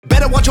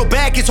watch your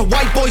back, it's a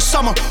white boy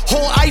summer.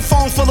 Whole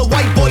iPhone full of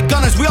white boy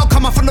gunners. We all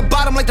come up from the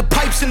bottom like the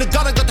pipes in the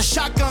gutter. Got the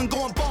shotgun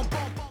going boom,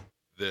 boom, boom.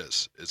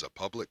 This is a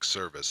public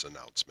service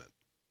announcement.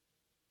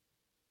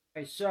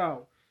 Okay,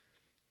 so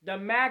the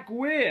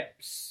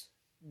Macwibs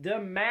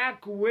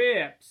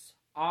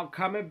are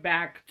coming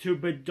back to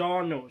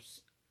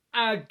badonos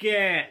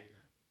again.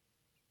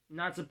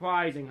 Not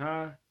surprising,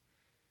 huh?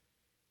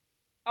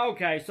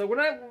 Okay, so when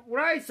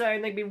I say,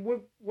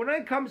 when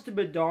it comes to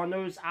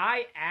badonos,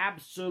 I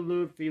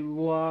absolutely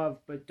love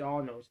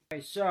badonos.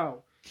 Okay,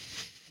 so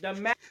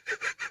the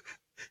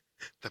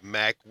The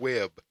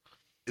Macwib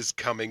is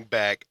coming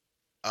back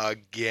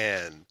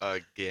again.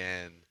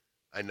 Again.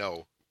 I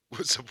know.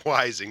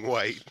 Surprising,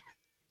 white.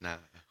 Nah,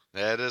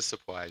 that is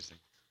surprising.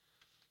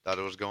 Thought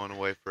it was going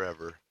away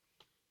forever.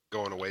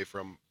 Going away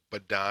from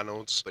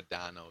badonos.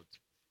 Badonos.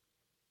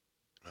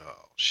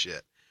 Oh,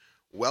 shit.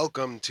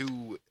 Welcome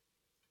to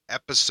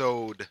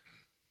episode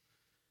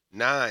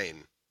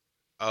 9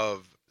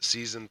 of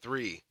season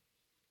 3.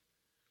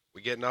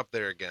 We getting up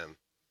there again.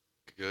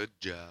 Good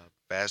job.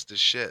 Fast as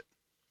shit.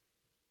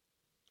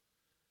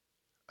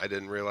 I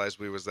didn't realize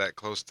we was that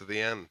close to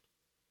the end.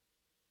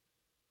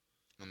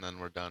 And then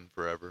we're done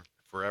forever.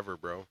 Forever,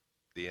 bro.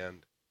 The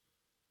end.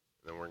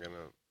 Then we're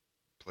gonna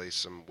play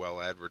some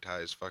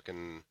well-advertised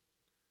fucking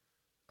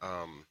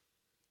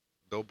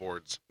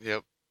billboards.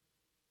 Yep.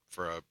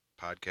 For a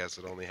podcast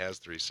that only has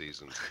 3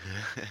 seasons.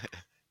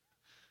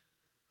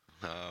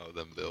 Oh,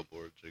 them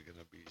billboards are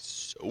gonna be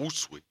so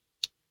sweet.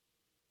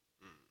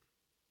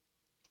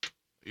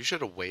 You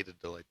should have waited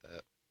till like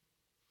that.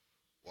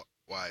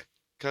 Why?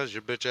 Cause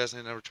your bitch ass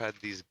ain't never tried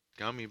these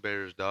gummy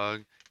bears,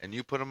 dog. And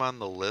you put them on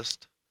the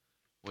list.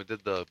 We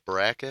did the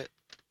bracket.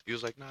 He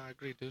was like, "Nah, I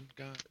agree, dude.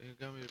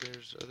 Gummy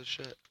bears are the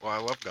shit." Well, I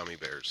love gummy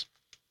bears,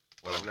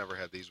 but Oh. I've never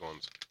had these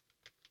ones.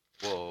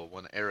 Well,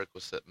 when Eric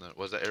was sitting there,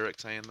 was it Eric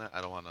saying that?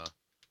 I don't want to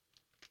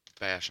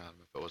bash on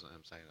him if it wasn't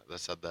him saying it. That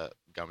said that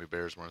gummy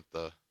bears weren't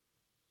the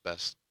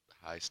best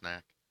high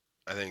snack.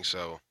 I think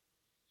so.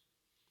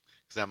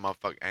 Cause that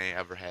motherfucker ain't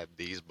ever had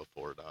these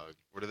before, dog.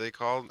 What are they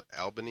called?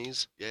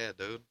 Albanese? Yeah,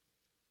 dude.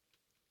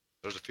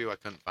 There's a few I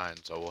couldn't find,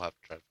 so we'll have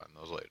to try to find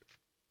those later.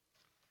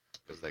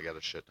 Cause they got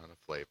a shit ton of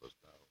flavors,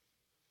 dog.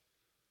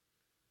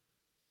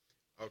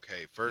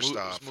 Okay, first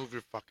off, just move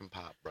your fucking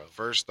pop, bro.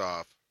 First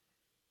off,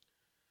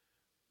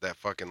 that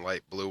fucking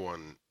light blue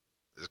one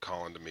is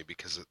calling to me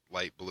because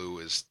light blue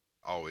is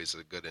always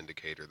a good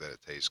indicator that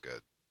it tastes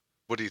good.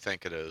 What do you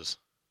think it is?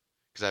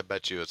 Because I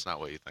bet you it's not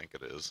what you think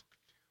it is.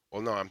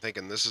 Well, no, I'm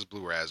thinking this is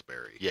blue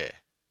raspberry. Yeah.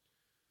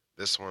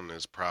 This one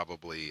is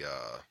probably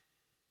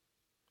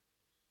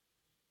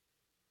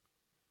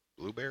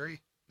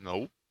blueberry?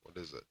 Nope. What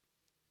is it?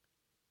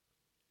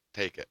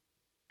 Take it.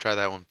 Try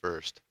that one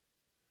first.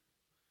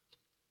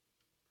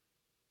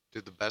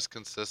 Dude, the best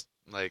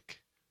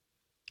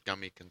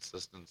gummy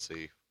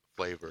consistency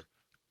flavor.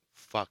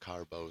 Fuck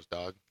Harbo's,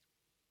 dog.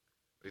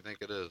 What do you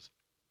think it is?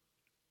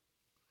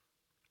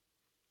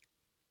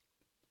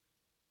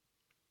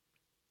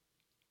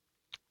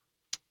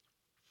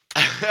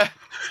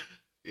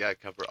 You gotta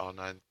cover all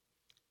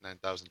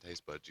 9,000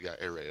 taste buds. You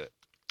gotta aerate it.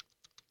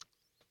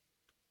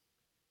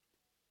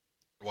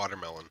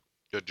 Watermelon.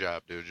 Good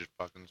job, dude. You're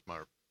fucking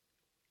smart.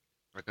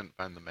 I couldn't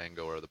find the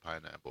mango or the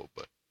pineapple,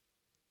 but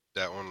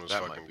That one was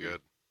that fucking might be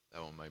good.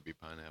 That one might be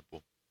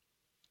pineapple.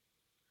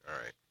 All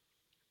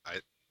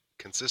right.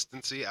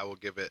 Consistency, I will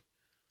give it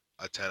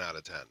a 10 out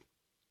of 10.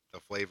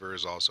 The flavor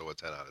is also a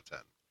 10 out of 10.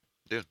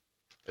 Dude,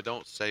 it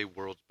don't say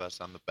world's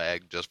best on the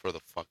bag just for the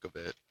fuck of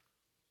it.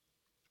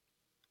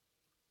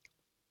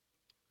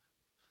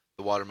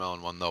 The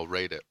watermelon one though,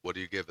 rate it. What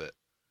do you give it?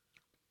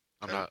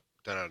 10 out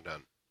of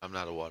 10. I'm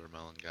not a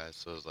watermelon guy,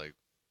 so it's like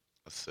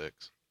a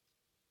 6.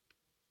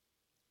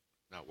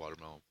 Not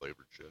watermelon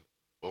flavored shit.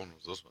 What one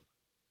was this one?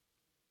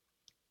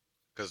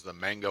 Because the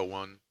mango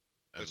one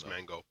and It's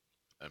mango.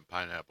 and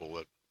pineapple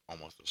look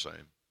almost the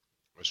same.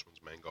 This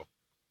one's mango.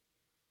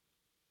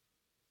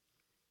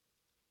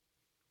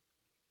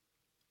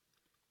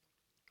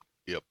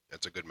 Yep.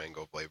 That's a good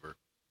mango flavor.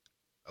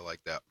 I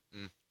like that.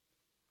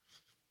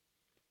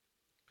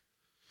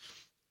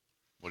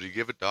 What do you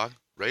give it, dog?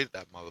 Rate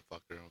that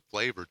motherfucker.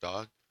 Flavor,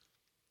 dog.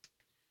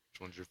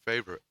 Which one's your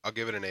favorite? I'll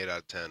give it an 8 out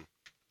of 10.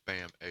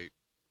 Bam, 8.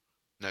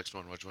 Next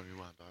one, which one you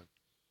want, dog?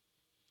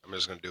 I'm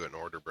just going to do it in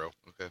order, bro.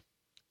 Okay.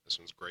 This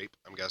one's grape,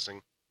 I'm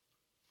guessing.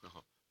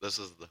 This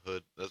is the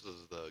hood. This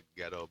is the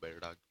ghetto bear,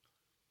 dog.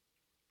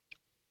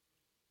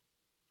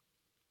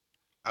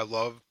 I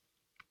love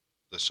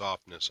the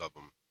softness of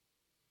them.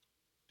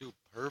 Dude,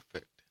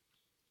 perfect.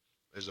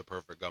 It's a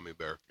perfect gummy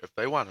bear. If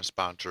they want to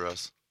sponsor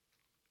us,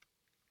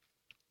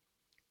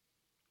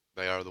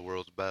 they are the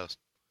world's best.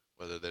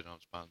 Whether they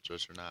don't sponsor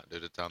us or not,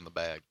 dude, it's on the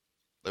bag.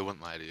 They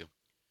wouldn't lie to you.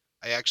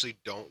 I actually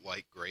don't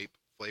like grape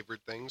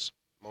flavored things,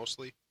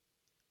 mostly.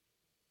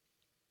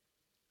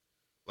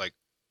 Like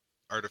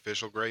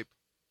artificial grape.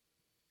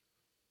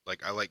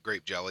 Like I like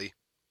grape jelly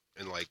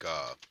and like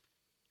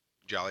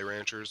Jolly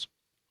Ranchers.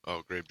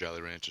 Oh, grape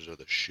Jolly Ranchers are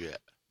the shit.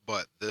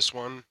 But this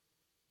one's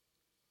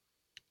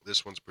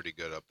pretty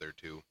good up there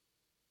too.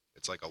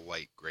 It's like a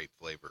light grape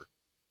flavor.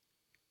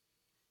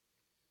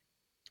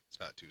 It's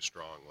not too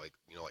strong, like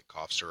like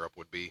cough syrup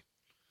would be.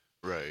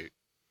 Right.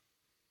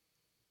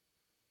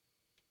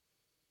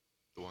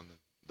 The one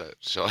that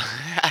shall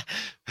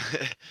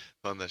the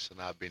one that shall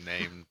not be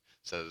named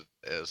says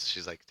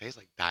she's like, tastes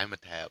like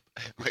Dimetapp,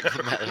 like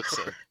the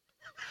medicine.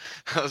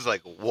 I was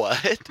like,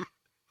 what?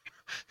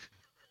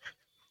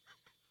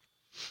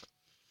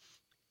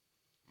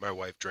 My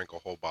wife drank a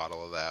whole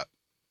bottle of that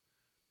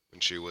when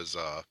she was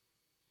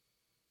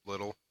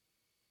little.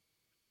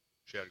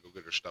 She had to go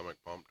get her stomach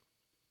pumped.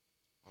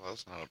 Well,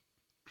 that's not.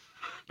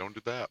 Don't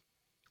do that.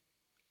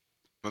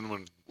 Then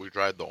when we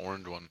tried the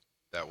orange one,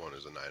 That one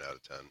is a 9 out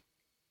of 10.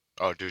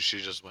 oh dude, she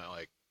just went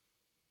like,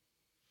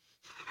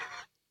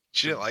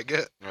 She didn't like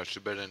it. she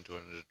bit into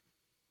it and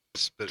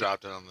just Spit it.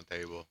 dropped it on the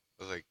table.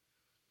 I was like,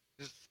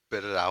 just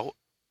spit it out.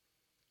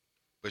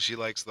 But she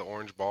likes the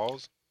orange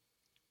balls.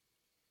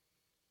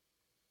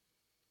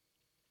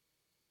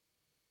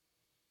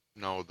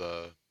 No,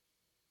 the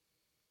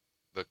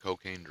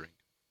cocaine drink.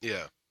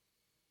 Yeah.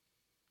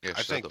 Yeah,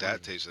 I she said think the that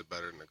orange one. tasted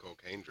better than the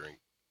cocaine drink.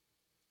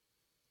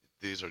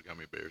 These are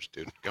gummy bears,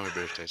 dude. Gummy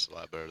bears taste a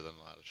lot better than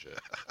a lot of shit.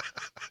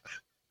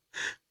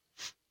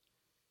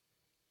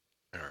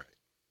 All right.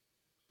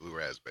 Blue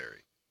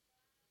raspberry.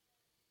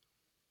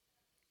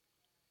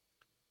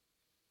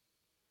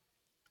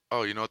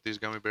 Oh, you know what these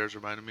gummy bears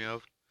reminded me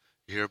of?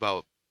 You hear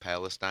about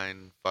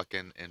Palestine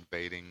fucking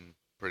invading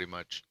pretty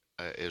much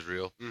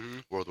Israel? Mm-hmm.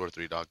 World War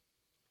III, dog.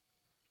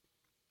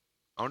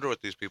 I wonder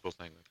what these people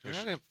think. Like,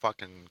 I didn't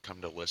fucking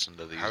come to listen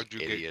to these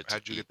idiots.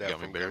 How'd you eat get that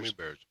gummy from bears. gummy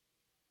bears?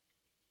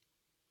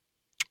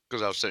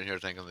 Because I was sitting here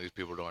thinking these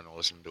people don't want to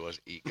listen to us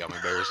eat gummy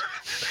bears.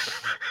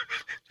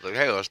 Like,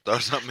 hey, let's throw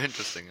something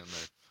interesting in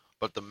there.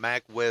 But the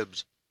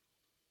Macwibs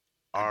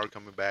are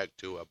coming back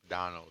to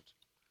badonos.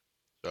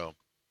 So,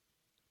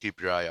 keep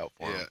your eye out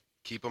for Yeah. them.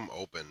 Keep them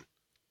open.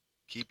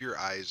 Keep your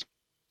eyes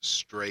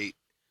straight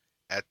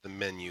at the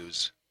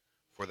menus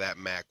for that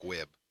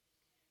Macwib.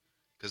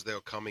 Because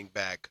they're coming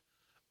back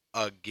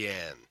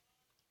again.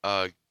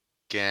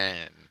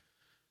 Again.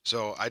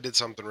 So I did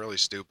something really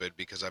stupid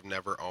because I've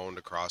never owned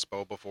a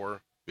crossbow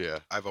before. Yeah.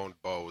 I've owned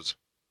bows,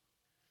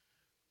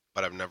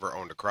 but I've never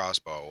owned a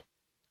crossbow.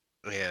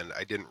 And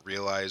I didn't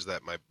realize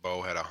that my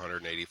bow had a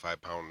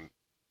 185-pound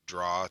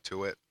draw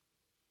to it.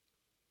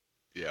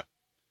 Yeah.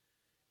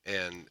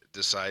 And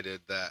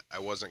decided that I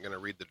wasn't going to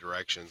read the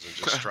directions and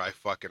just try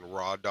fucking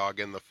raw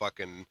dogging the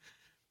fucking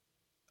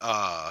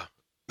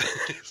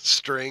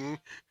string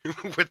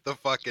with the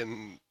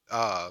fucking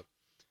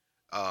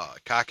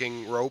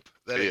cocking rope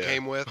that it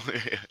came with.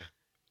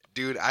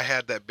 Dude, I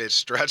had that bitch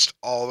stretched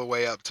all the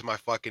way up to my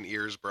fucking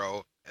ears,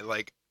 bro. And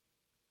like,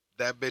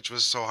 that bitch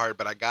was so hard,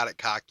 but I got it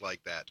cocked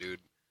like that, dude.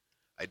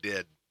 I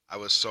did. I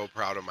was so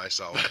proud of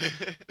myself.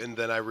 And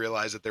then I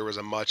realized that there was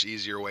a much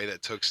easier way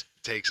that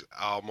takes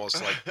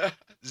almost like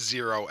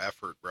zero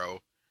effort,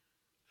 bro.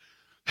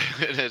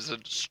 It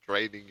isn't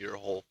straining your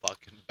whole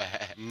fucking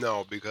back.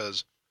 No,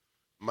 because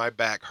my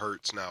back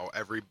hurts now.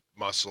 Every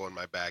muscle in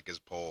my back is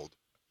pulled.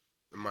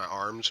 And my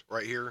arms,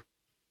 right here,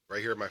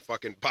 my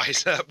fucking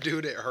bicep,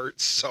 dude, it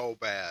hurts so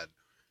bad.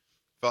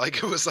 Felt like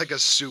it was like a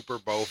super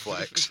bow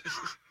flex.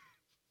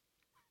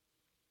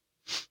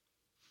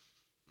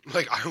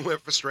 Like, I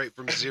went straight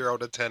from 0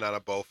 to 10 on a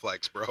bow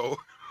flex, bro.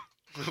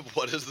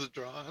 What is the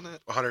draw on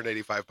it?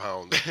 185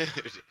 pounds.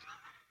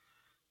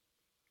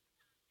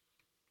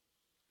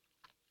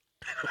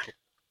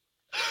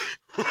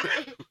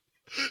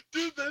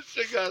 Dude, that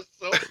shit got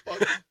so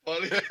fucking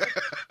funny.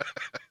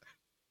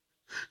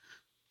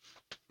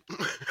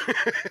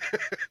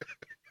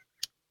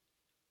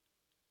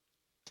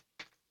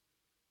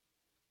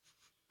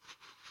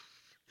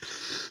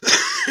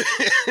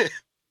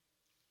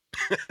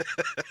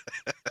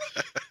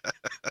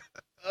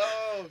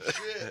 Oh,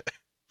 shit.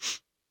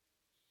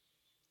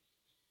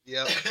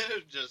 Yep.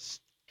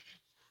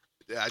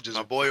 I just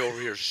My boy over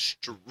here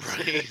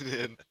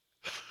straining.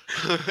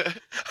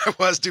 I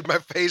was, dude. My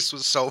face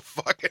was so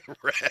fucking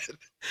red.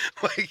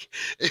 Like,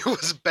 it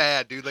was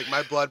bad, dude. Like,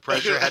 my blood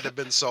pressure had to have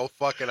been so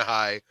fucking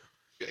high.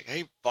 Like, I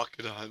ain't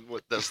fucking on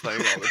with this thing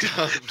all the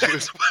time,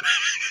 dude.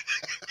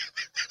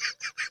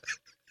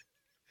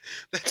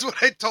 That's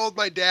what I told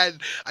my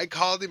dad. I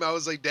called him. I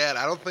was like, Dad,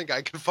 I don't think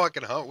I can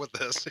fucking hunt with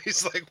this.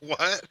 He's like,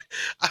 what?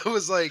 I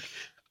was like,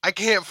 I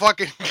can't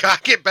fucking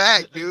cock it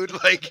back, dude.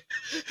 Like,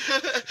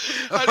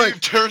 how do you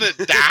turn it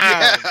down?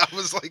 Yeah, I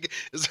was like,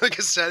 is there like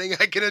a setting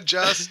I can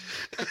adjust?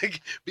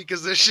 Like,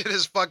 because this shit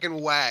is fucking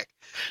whack.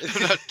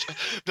 I'm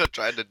not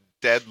trying to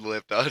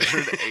deadlift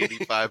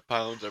 185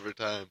 pounds every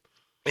time.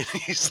 And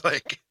he's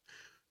like,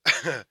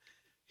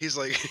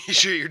 you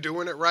sure you're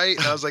doing it right?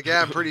 And I was like,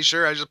 yeah, I'm pretty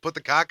sure. I just put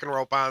the cock and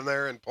rope on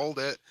there and pulled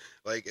it.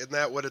 Like, isn't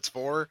that what it's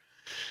for?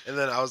 And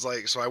then I was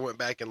like, so I went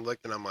back and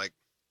looked, and I'm like,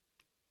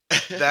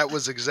 that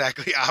was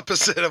exactly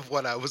opposite of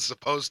what I was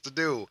supposed to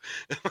do.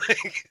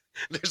 Like,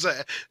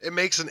 it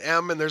makes an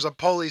M, and there's a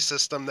pulley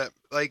system that,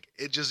 like,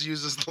 it just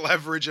uses the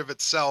leverage of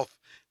itself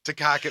to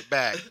cock it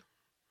back.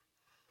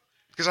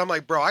 Because I'm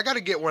like, bro, I got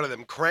to get one of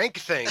them crank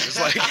things.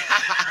 Like,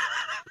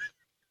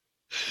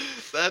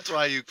 That's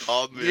why you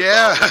called me.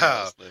 Yeah. About it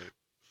last night.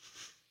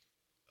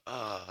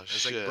 Oh, It's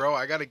shit. like, bro,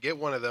 I gotta get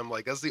one of them.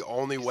 Like, that's the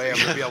only way I'm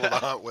gonna be able to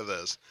hunt with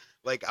this.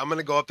 Like, I'm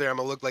gonna go up there, I'm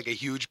gonna look like a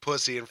huge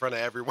pussy in front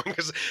of everyone.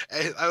 Because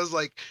I was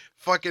like,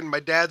 fucking, my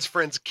dad's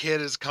friend's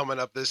kid is coming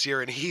up this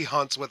year, and he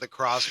hunts with a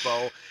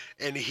crossbow,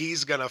 and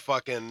he's gonna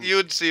fucking. You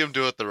would see him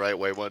do it the right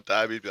way one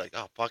time. You'd be like,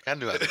 oh, fuck, I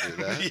knew how to do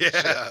that.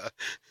 Yeah.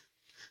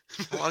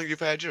 Shit. How long you've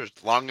had yours?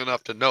 Long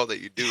enough to know that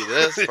you do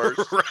this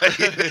first.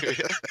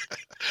 Right.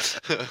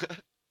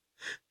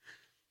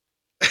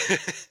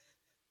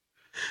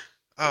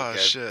 Oh, Okay,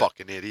 shit.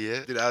 Fucking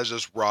idiot. Dude, I was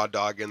just raw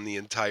dogging the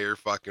entire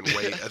fucking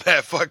weight of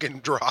that fucking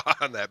draw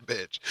on that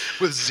bitch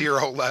with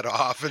 0 let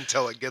off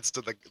until it gets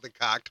to the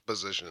cocked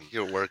position.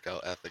 Your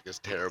workout ethic is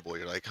terrible.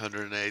 You're like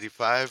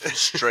 185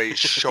 straight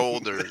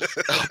shoulders,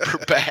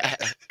 upper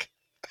back.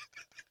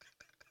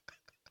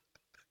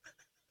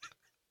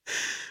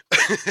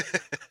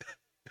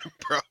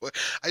 Bro,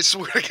 I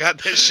swear to God,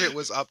 that shit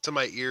was up to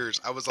my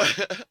ears. I was like,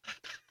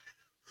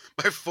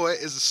 my foot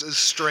is as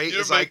straight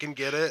as I can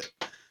get it.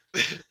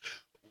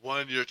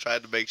 One, you're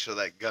trying to make sure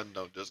that gun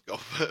don't just go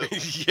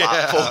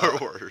Yeah.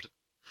 forward.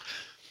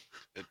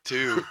 And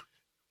two,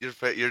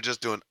 you're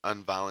just doing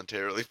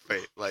involuntarily,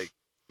 like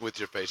with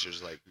your face, you're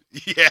just like,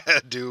 Yeah,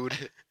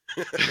 dude.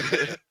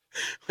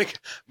 Like,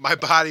 my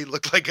body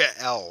looked like a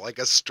L, like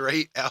a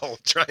straight L,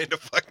 trying to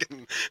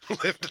fucking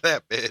lift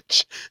that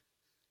bitch.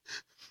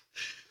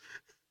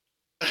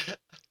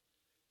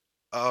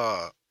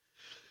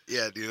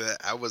 Yeah, dude.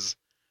 I was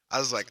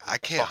like, I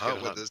can't Fucking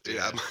hunt with this, dude.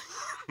 yeah.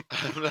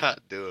 I'm not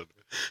doing it.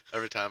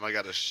 Every time I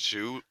gotta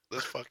shoot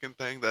this fucking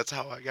thing, that's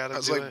how I gotta I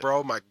was do like, it.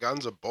 bro, my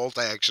gun's a bolt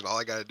action. All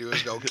I gotta do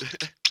is go,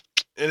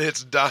 and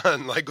it's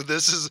done. Like,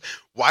 this is,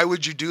 why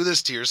would you do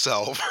this to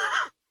yourself?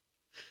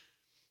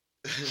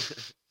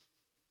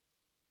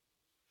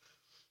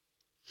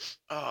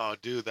 Oh,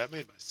 dude, that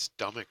made my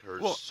stomach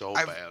hurt Well, so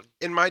I've- bad.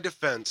 In my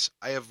defense,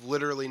 I have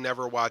literally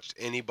never watched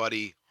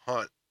anybody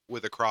hunt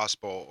with a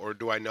crossbow, or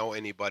do I know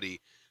anybody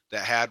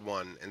that had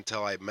one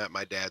until I met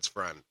my dad's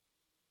friend.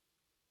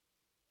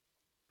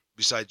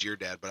 Besides your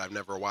dad, but I've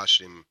never watched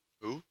him.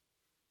 Who?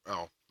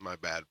 Oh, my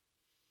bad.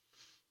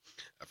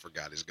 I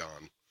forgot he's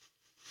gone.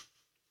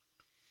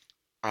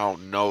 I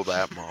don't know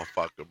that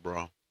motherfucker,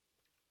 bro.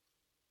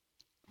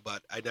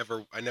 But I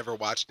never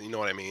watched, you know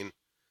what I mean?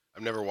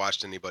 I've never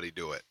watched anybody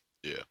do it.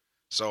 Yeah.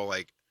 So,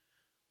 like,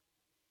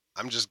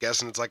 I'm just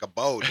guessing it's like a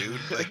bow, dude.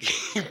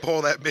 Like, you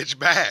pull that bitch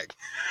back.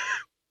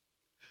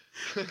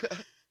 I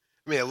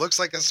mean, it looks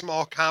like a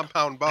small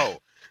compound bow.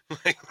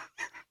 Like,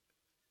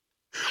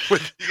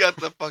 You got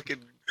the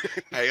fucking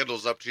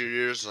handles up to your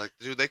ears. Like,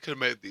 dude, they could have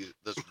made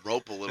this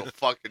rope a little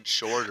fucking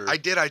shorter. I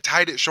did. I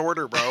tied it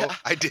shorter, bro.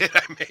 I did.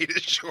 I made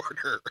it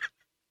shorter.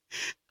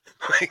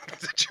 Like,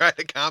 to try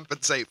to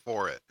compensate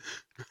for it.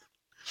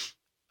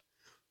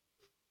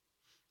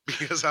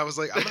 Because I was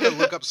like, I'm going to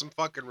look up some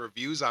fucking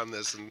reviews on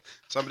this, and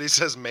somebody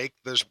says make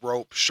this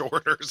rope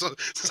shorter. So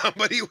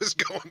somebody was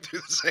going through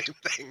the same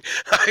thing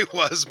I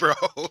was, bro.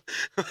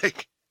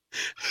 Like,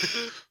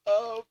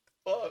 Oh,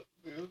 fuck,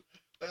 dude.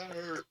 That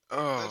hurt.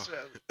 oh.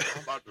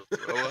 I'm about to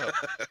throw up.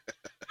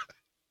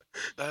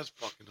 That's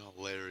fucking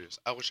hilarious.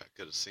 I wish I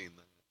could have seen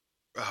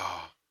that.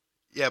 Oh.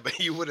 Yeah, but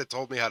you would have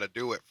told me how to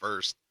do it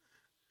first.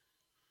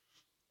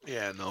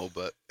 Yeah, no,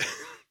 but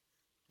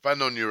if I'd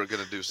known you were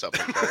going to do something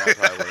like that, I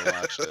probably would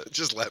have watched it.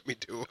 Just let me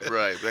do it.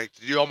 Right. Like,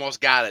 you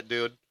almost got it,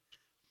 dude.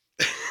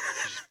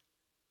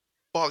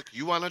 Fuck,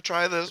 you want to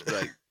try this?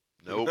 Like,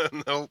 nope.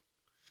 Nope.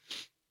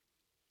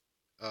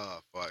 Oh,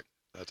 fuck.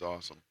 That's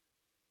awesome.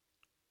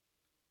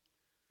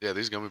 Yeah,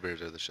 these gummy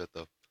bears are the shit,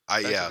 though.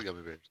 Back Yeah. to the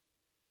gummy bears.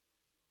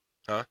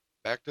 Huh?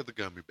 Back to the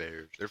gummy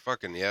bears. They're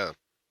fucking, yeah.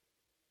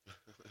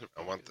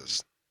 I want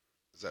this.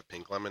 Is that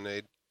pink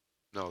lemonade?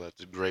 No,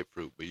 that's a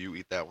grapefruit, but you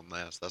eat that one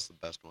last. That's the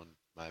best one, in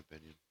my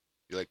opinion.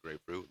 You like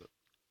grapefruit?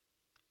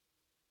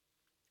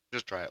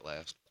 Just try it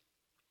last.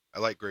 I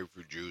like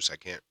grapefruit juice. I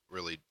can't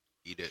really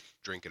eat it,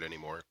 drink it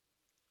anymore.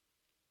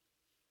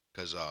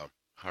 Because,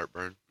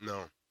 Heartburn.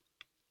 no.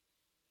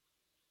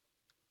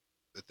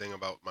 The thing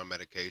about my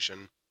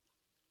medication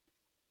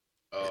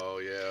Oh,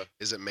 yeah.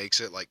 is it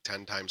makes it like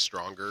 10 times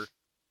stronger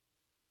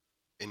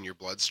in your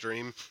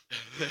bloodstream.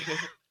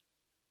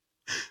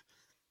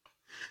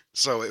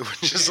 So it was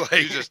just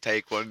like, You just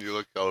take one, you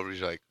look over,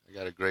 you're like, I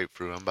got a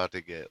grapefruit. I'm about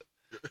to get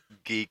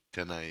geek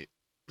tonight.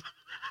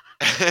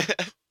 I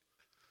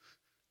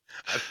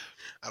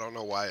don't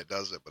know why it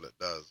does it, but it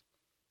does.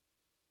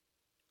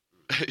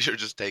 You're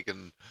just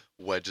taking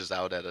wedges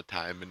out at a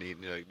time and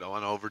eating. You're like, don't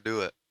want to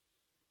overdo it.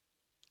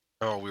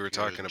 Oh, we were You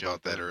gotta talking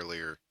jump about that in.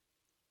 earlier.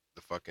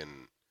 The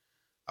fucking,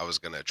 I was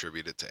going to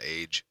attribute it to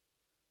age.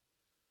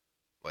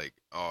 Like,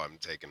 oh, I'm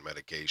taking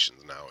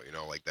medications now, you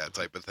know, like that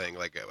type of thing.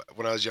 Like,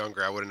 when I was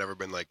younger, I would have never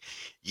been like,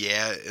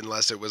 yeah,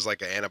 unless it was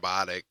like an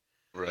antibiotic.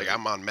 Right. Like,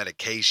 I'm on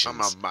medications.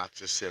 I'm on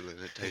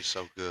moxicillin. It tastes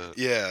so good.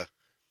 Yeah.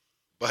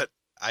 But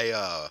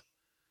I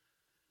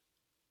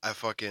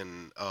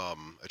fucking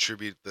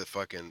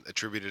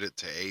attributed it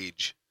to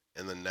age,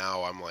 and then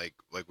now I'm like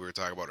we were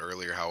talking about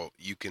earlier, how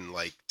you can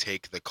like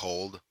take the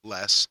cold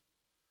less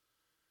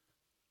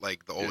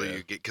Like the older Yeah.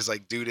 you get, because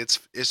like, dude, it's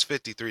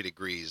 53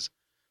 degrees.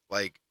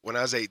 Like when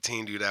I was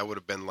 18, dude, I would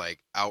have been like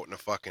out in a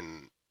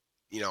fucking,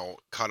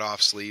 cut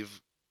off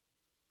sleeve,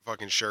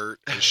 fucking shirt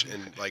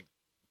and like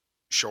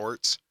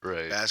shorts,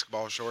 Right.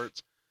 basketball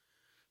shorts.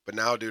 But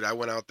now, dude, I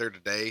went out there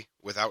today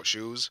without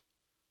shoes.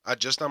 I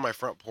just on my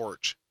front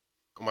porch.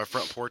 My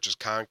front porch is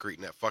concrete,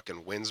 and that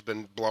fucking wind's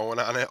been blowing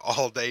on it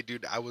all day,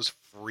 dude. I was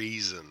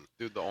freezing.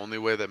 Dude, the only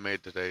way that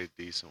made today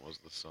decent was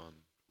the sun.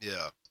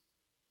 Yeah.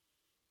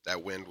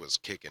 That wind was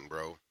kicking,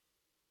 bro.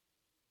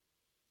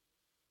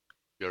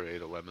 You ever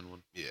ate a lemon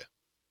one? Yeah.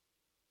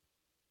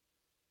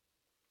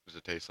 Does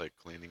it taste like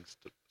cleaning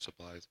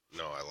supplies?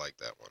 No, I like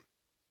that one.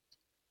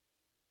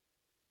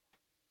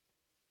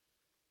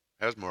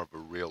 It has more of a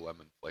real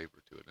lemon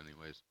flavor to it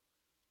anyways.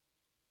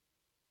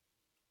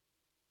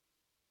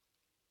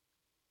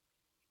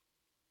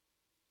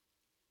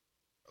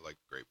 I like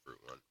the grapefruit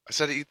one. I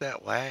said eat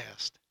that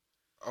last.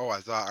 Oh, I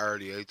thought I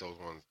already ate those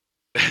ones.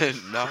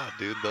 Nah,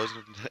 dude, those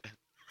are...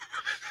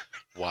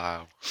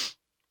 Wow.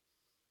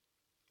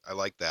 I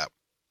like that.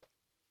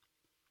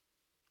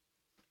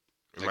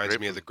 Like Reminds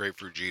me of grapefruit. the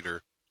grapefruit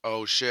jeter.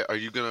 Oh, shit. Are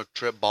you going to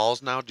trip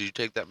balls now? Do you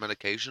take that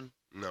medication?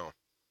 No.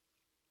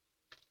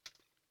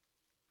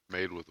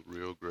 Made with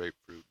real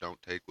grapefruit.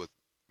 Don't take with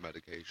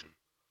medication.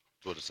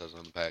 That's what it says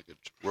on the package.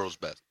 World's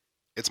best.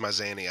 It's my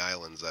Zany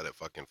Islands that it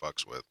fucking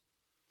fucks with.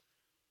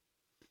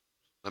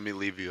 Let me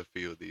leave you a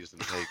few of these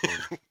and take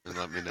one and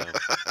let me know.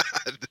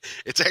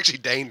 It's actually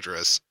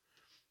dangerous.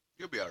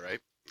 You'll be all right.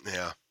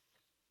 Yeah.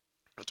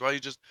 That's why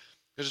there's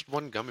just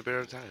one gummy bear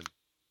at a time.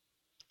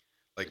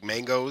 Like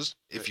mangoes,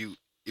 if you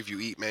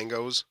eat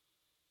mangoes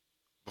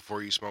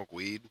before you smoke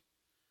weed,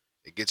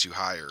 it gets you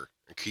higher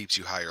and keeps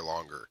you higher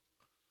longer.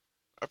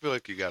 I feel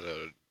like you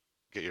gotta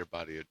get your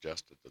body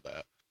adjusted to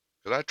that.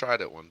 Because I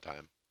tried it one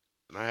time,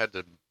 and I had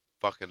to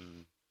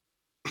fucking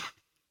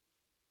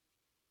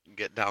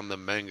get down the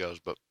mangoes,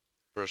 but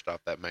first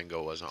off, that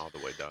mango wasn't all the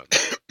way done.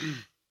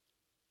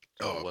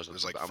 So It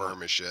was like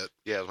firm as shit.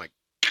 Yeah, I'm like,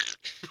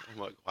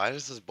 why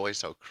is this boy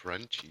so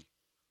crunchy?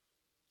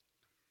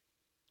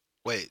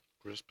 Wait,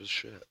 Crisp as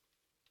shit.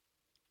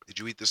 did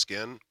you eat the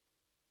skin?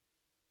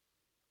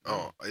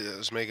 No. Oh, it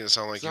was making it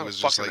sound like It's he not was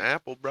a just fucking like.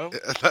 apple, bro.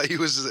 I thought he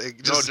was like,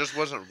 No, just. it just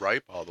wasn't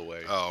ripe all the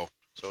way. Oh,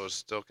 So it's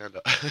still kind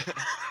of...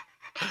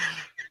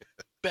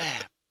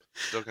 Bam!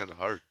 Still kind of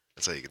hard.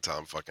 that's how you can tell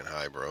I'm fucking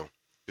high, bro.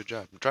 Good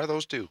job. Try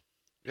those two.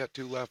 We got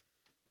two left.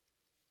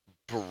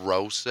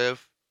 Brosive.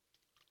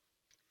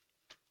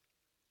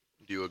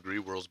 Do you agree?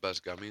 World's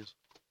best gummies?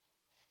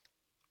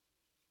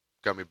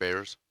 Gummy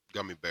bears?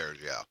 Gummy bears,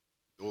 yeah.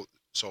 Well,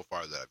 so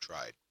far that I've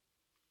tried.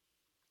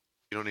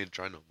 You don't need to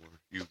try no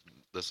more.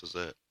 This is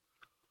it.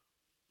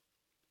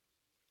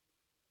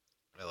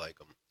 I like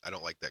them. I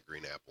don't like that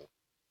green apple.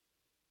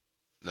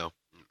 No.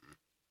 Mm-mm.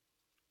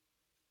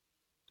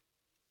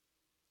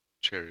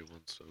 Cherry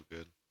one's so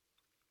good.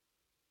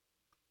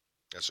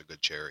 That's a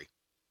good cherry.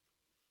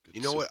 Good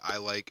You know soup. what I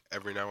like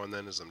every now and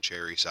then is them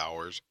cherry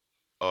sours.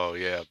 Oh,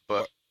 yeah,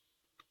 but...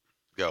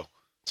 Go.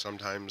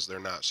 Sometimes they're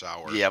not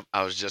sour. Yep,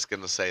 I was just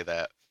going to say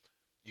that.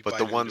 You But bite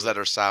the into ones it, that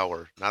are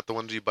sour, not the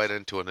ones you bite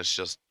into and it's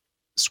just,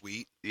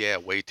 sweet. yeah,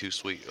 way too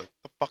sweet. Like,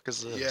 the fuck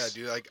is this? Yeah,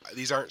 dude. Like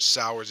these aren't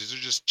sours. These are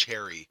just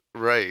cherry.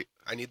 Right.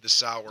 I need the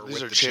sour These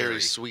with are the cherry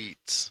cherry.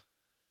 sweets.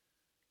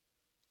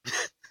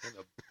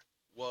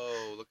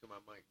 Whoa, look at my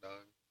mic, dog.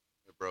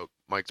 It broke.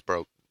 Mic's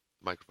broke.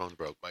 Microphone's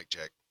broke. Mic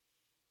check.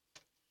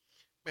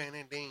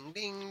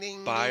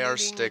 Buy our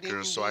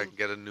stickers so I can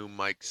get a new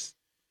mic's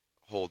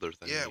holder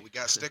thing. Yeah, we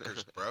got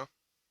stickers, bro.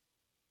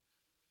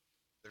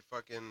 They're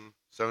fucking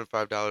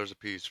 $75 a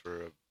piece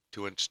for a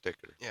 2-inch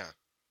sticker. yeah.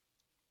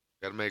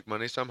 Gotta make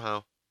money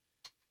somehow.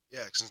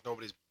 Yeah, since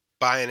nobody's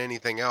buying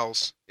anything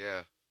else.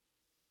 Yeah.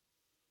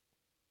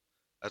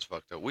 That's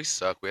fucked up. We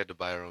suck. We had to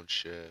buy our own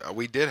shit.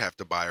 We did have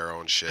to buy our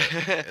own shit,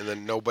 and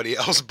then nobody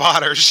else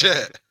bought our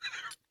shit.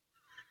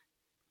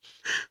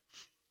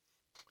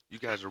 You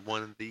guys are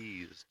one of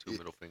these. Two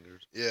middle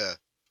fingers. Yeah.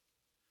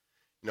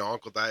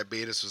 Uncle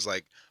Diabetes was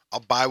like, "I'll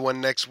buy one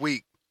next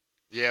week."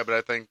 Yeah, but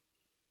I think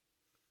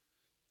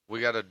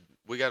we gotta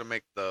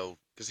make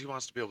because he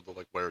wants to be able to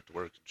like wear it to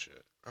work and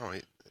shit. Oh,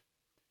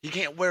 He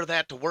can't wear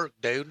that to work,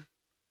 dude.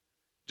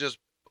 Just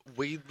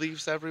weed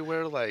leaves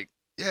everywhere. Like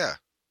yeah.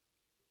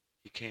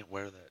 he can't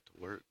wear that to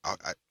work.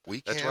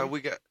 We can. That's why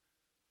we got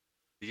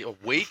we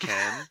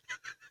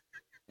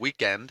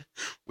can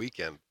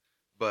weekend,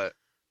 but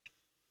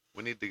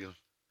we need to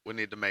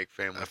make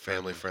a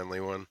family-friendly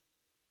one.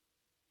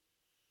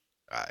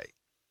 All right.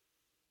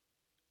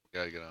 We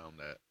gotta get on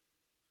that.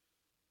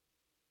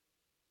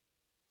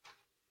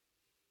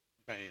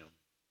 Bam.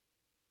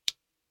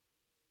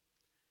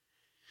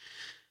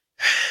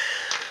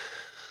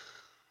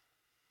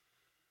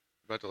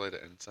 About to light an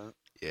incense.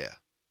 Yeah.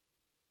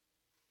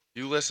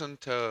 You listen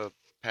to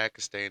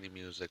Pakistani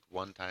music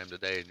one time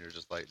today, and you're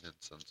just lighting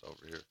incense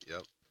over here.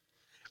 Yep.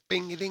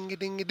 Bing a ding a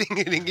ding a ding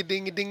a ding a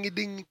ding a ding a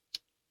ding.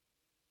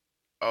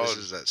 Oh, This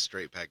is that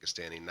straight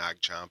Pakistani Nag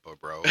Champa,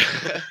 bro.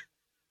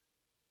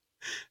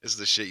 This is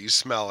the shit you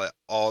smell at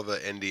all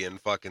the Indian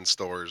fucking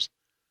stores.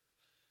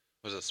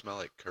 Does it smell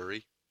like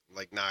curry?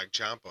 Like Nag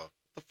Champa. What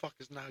the fuck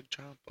is Nag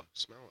Champa?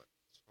 Smell it.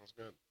 Smells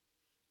good.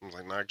 Smells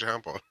like Nag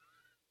Champa.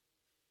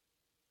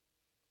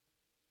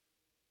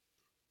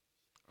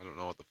 I don't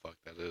know what the fuck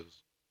that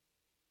is.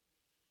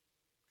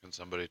 Can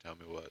somebody tell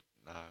me what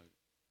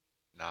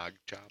Nag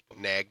Champa?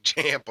 Nag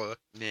Champa.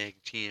 Nag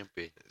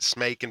Champa.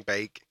 Smake and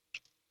bake.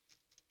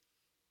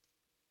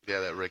 Yeah,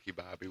 that Ricky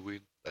Bobby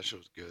weed. That shit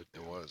was good.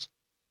 It was.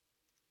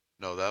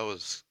 No, that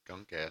was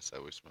skunk ass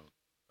that we smoked.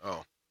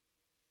 Oh.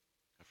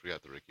 I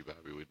forgot the Ricky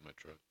Bobby weed in my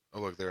truck.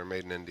 Oh, look, they were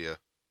made in India.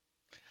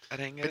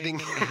 Ba-ding.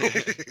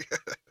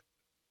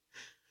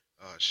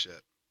 Oh,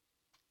 shit.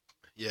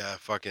 Yeah,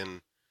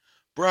 fucking.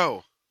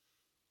 Bro.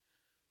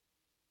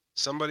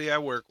 Somebody I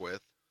work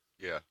with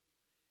Yeah.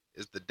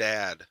 is the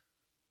dad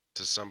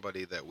to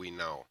somebody that we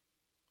know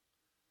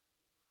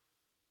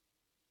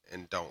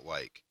and don't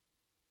like.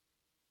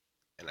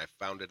 And I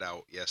found it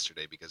out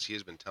yesterday because he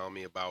has been telling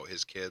me about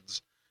his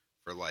kids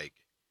for like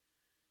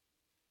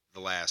the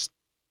last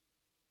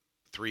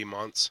 3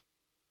 months.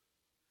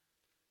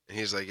 And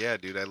he's like, yeah,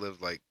 dude, I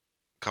lived like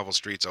a couple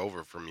streets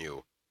over from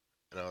you.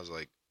 And I was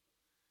like,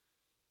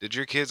 did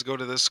your kids go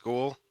to this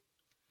school?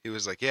 He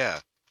was like, yeah.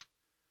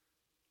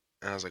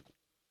 And I was like,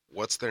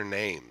 what's their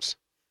names?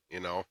 You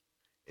know?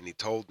 And he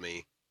told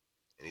me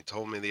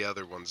the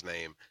other one's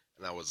name.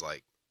 And I was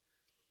like,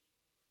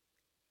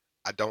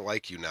 I don't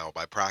like you now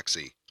by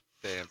proxy.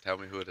 Damn, tell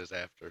me who it is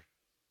after.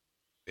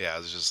 Yeah, I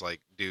was just like,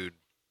 dude,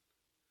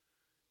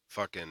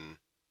 fucking,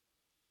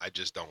 I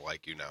just don't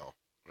like you now.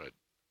 Right.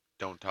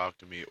 Don't talk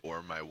to me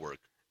or my work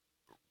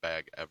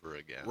bag ever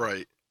again.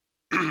 Right.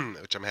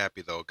 Which I'm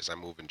happy, though, because I'm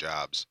moving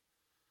jobs.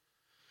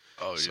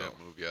 Oh, So- you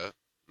didn't move yet?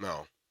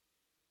 No.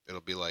 It'll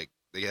be like,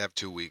 they have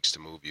 2 weeks to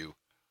move you.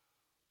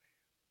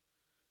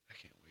 I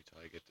can't wait till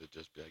I get to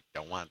just be like,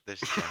 don't want this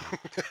job.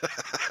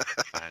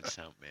 Find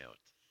something else.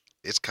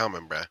 It's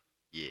coming, bruh.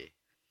 Yeah.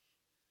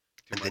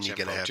 And then you're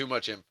gonna have Too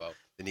much info.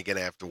 then you're gonna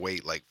have to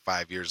wait like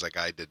 5 years like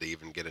I did to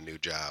even get a new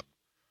job.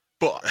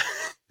 But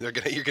You're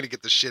gonna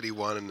get the shitty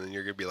one, and then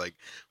you're gonna be like,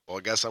 well,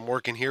 I guess I'm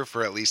working here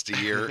for at least a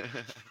year.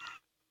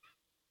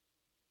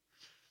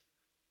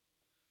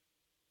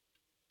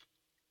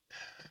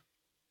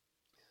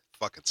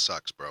 Fucking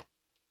sucks, bro.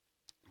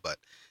 But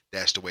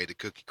that's the way the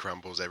cookie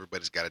crumbles.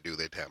 Everybody's got to do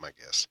their time, I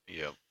guess.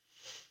 Yep.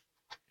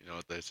 You know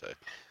what they say.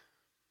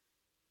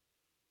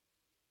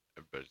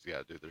 Everybody's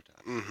got to do their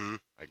time. Mm-hmm.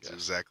 I That's guess.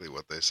 exactly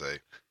what they say.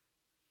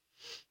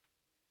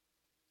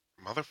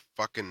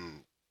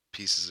 Motherfucking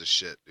pieces of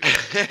shit, dude.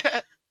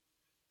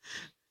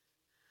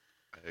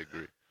 I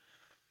agree.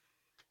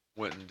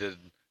 Went and did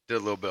a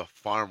little bit of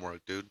farm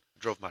work, dude.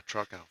 Drove my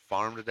truck on a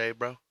farm today,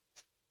 bro.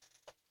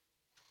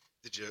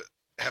 Did you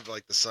have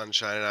like the sun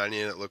shining on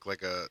you and it looked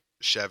like a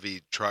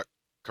Chevy truck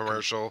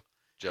commercial?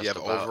 Just You have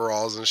about.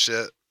 overalls and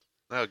shit?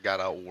 I got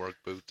out work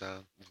boots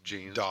on,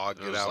 jeans. Dog,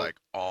 it get was out. like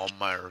all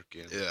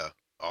American. Yeah.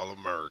 All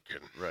American.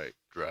 Right.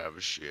 Drive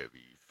a Chevy,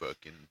 you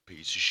fucking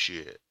piece of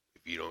shit.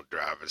 If you don't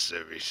drive a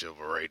Chevy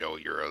Silverado,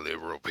 you're a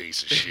liberal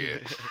piece of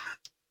shit.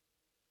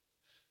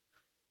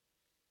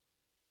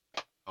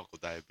 Uncle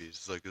Diabetes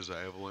is like, is the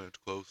avalanche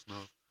close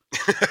enough?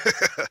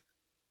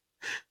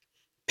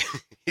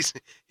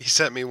 He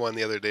sent me one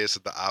the other day. It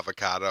said the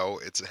avocado.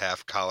 It's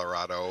half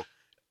Colorado.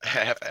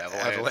 Half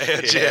avalanche.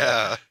 Avalanche,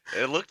 yeah.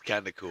 It looked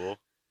kind of cool.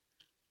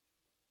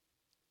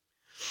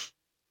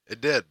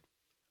 It did.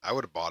 I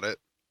would have bought it.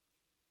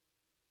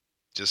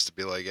 Just to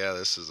be like, yeah,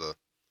 this is a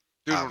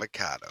Dude,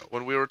 avocado.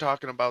 when we were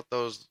talking about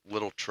those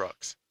little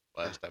trucks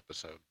last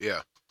episode,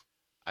 Yeah.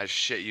 I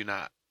shit you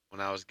not,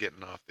 when I was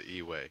getting off the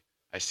E-way,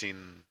 I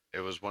seen, it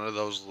was one of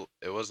those,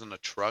 it wasn't a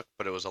truck,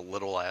 but it was a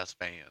little ass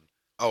van.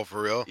 Oh,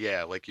 for real?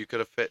 Yeah, like you could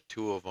have fit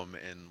two of them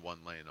in one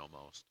lane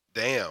almost.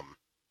 Damn.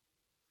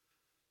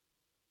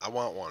 I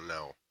want one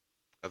now.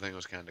 I think it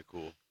was kind of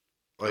cool.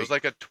 It was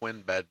like a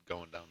twin bed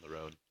going down the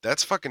road.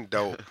 That's fucking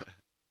dope.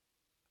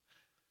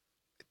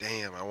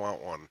 Damn, I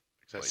want one.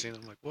 I seen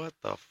them like, what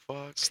the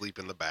fuck? Sleep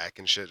in the back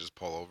and shit. Just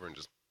pull over and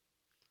just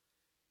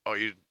Oh,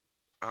 I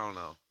don't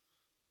know.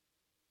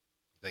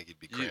 think you'd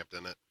be cramped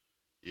in it.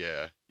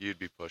 Yeah, you'd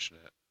be pushing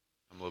it.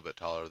 I'm a little bit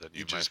taller than you.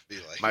 You'd just be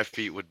like, My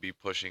feet would be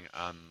pushing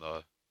on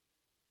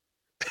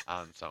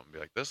something. Be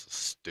like, this is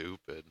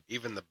stupid.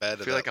 even the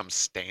bed I feel like I'm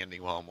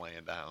standing while I'm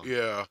laying down.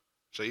 Yeah.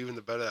 So even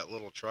the bed of that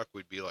little truck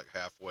would be like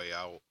halfway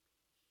out.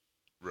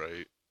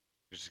 Right.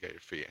 You just got your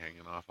feet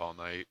hanging off all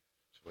night.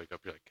 So wake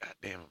up, you're like, God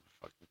damn, my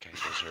fucking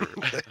cankles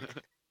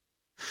hurt.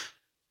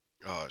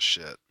 Oh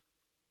shit.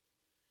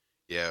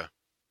 Yeah.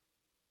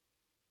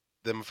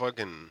 Them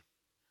fucking.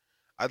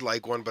 I'd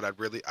like one, but I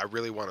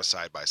really want a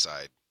side by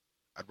side.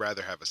 I'd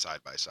rather have a side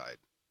by side.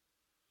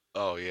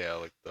 Oh yeah,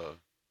 like the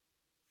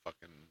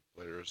fucking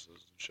Polaris and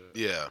shit.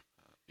 Yeah.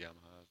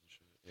 Yamahas and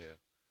shit. Yeah.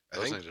 I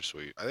Those think things are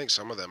sweet. I think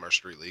some of them are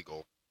street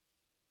legal.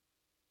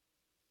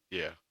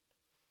 Yeah.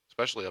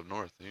 Especially up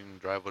north. You can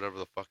drive whatever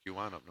the fuck you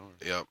want up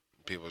north. Yep.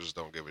 People just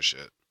don't give a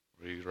shit.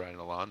 Or you riding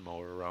a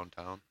lawnmower around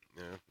town.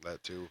 Yeah,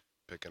 that too.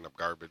 Picking up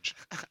garbage.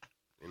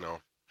 You know,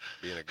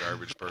 being a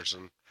garbage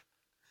person.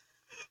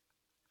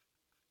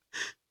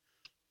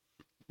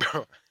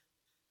 Bro,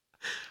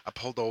 I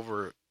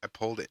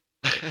pulled it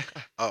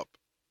up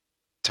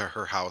to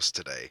her house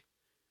today.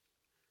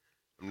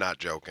 I'm not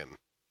joking.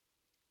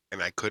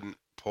 And I couldn't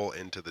pull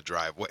into the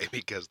driveway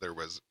because there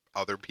was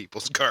other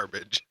people's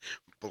garbage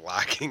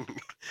blocking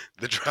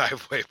the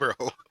driveway, bro.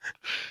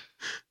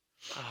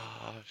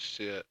 Oh,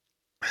 shit.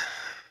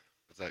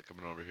 Is that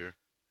coming over here?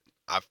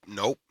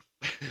 Nope.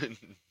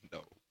 No.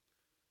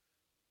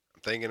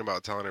 I'm thinking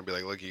about telling her, be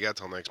like, look, you got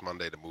till next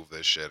Monday to move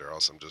this shit, or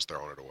else I'm just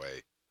throwing it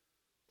away.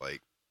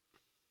 Like,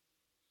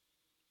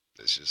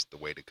 it's just the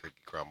way the cookie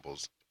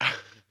crumbles.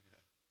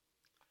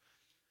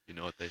 You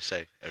know what they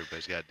say.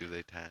 Everybody's got to do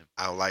their time.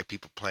 I don't like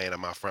people playing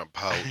on my front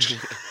porch.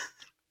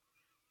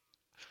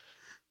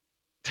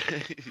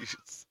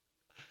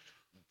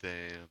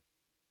 Damn.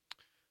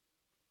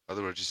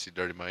 Otherwise, you see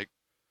Dirty Mike?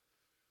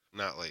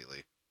 Not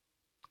lately.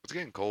 It's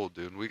getting cold,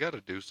 dude. We got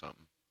to do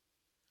something.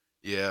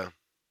 Yeah.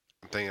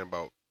 I'm thinking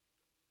about,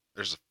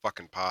 there's a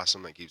fucking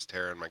possum that keeps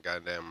tearing my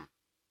goddamn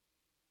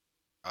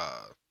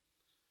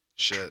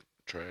shit.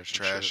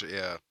 Trash.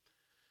 Yeah.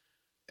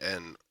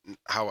 And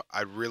how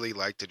I'd really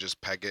like to just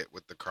peg it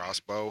with the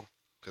crossbow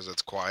because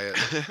it's quiet.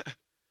 You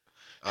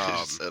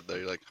just said there,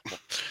 you're like,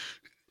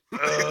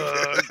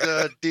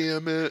 God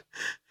damn it.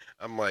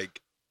 I'm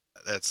like,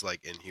 that's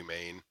like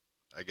inhumane,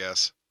 I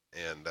guess.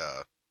 And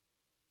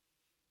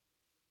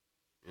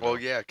Well,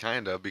 yeah,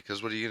 kind of,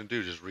 because what are you going to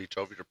do? Just reach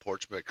over your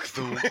porch and,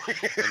 and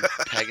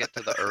peg it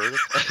to the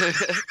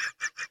earth?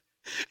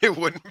 It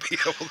wouldn't be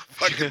able to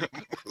fucking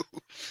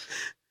move.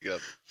 You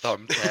got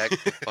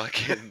thumbtack the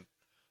fucking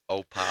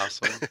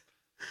opossum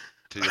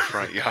to your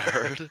front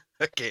yard.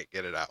 I can't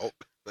get it out.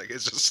 Like,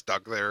 it's just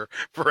stuck there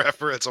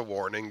forever. It's a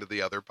warning to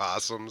the other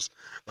possums.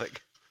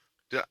 Like,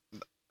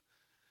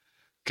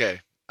 okay,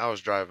 I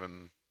was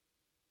driving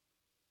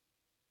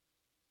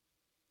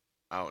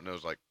out, and it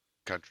was like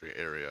country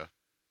area,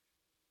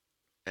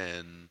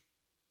 and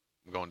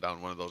I'm going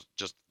down one of those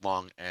just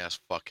long ass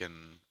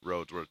fucking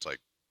roads where it's like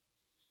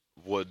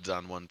woods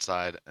on one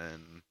side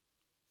and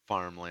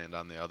farmland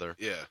on the other.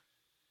 yeah.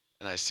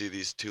 And I see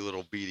these two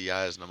little beady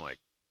eyes, and I'm like,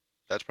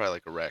 that's probably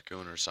like a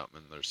raccoon or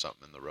something. And there's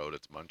something in the road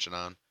it's munching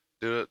on.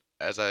 Dude,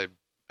 as I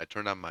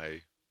turned on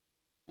my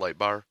light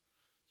bar,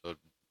 so,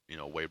 you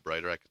know, way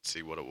brighter, I could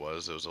see what it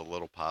was. It was a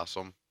little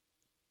possum.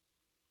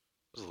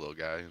 It was a little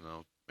guy, you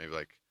know, maybe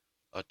like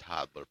a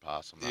toddler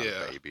possum, not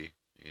Yeah. a baby,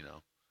 you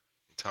know.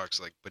 He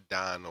talks like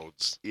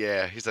badonos.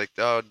 Yeah, he's like,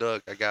 oh,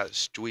 look, I got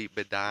sweet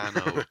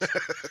badonos.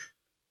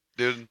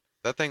 Dude,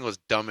 that thing was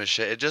dumb as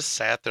shit. It just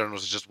sat there and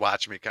was just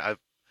watching me.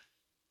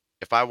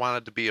 If I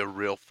wanted to be a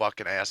real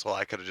fucking asshole,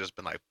 I could have just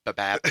been like,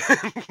 bap.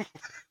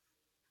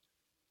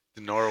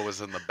 Nora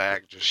was in the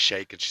back just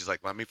shaking. She's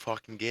like, let me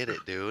fucking get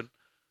it, dude.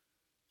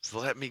 Just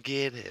let me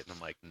get it. And I'm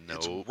like, no.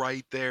 It's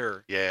right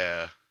there.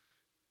 Yeah.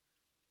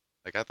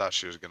 Like, I thought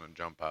she was going to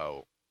jump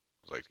out.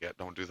 I was like, yeah,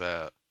 don't do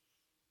that.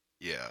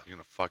 Yeah. You're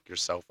going to fuck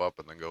yourself up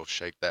and then go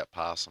shake that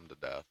possum to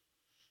death.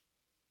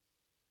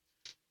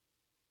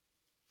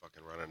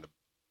 Fucking run into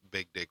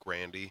Big Dick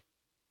Randy.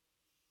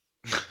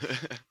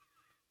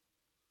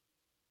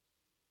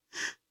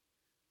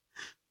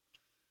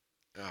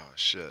 Oh,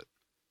 shit.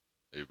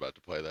 Are you about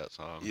to play that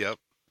song? Yep.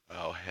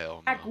 Oh,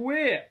 hell no.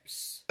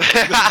 Macwibs.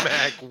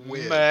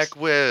 Macwibs.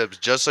 Macwibs.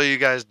 Just so you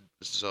guys,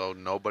 so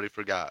nobody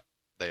forgot,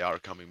 they are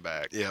coming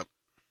back. Yep.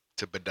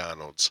 To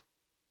badonos.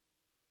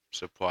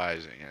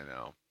 Surprising, I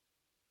know.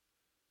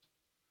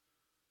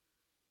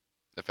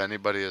 If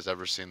anybody has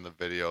ever seen the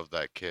video of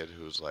that kid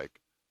who's like,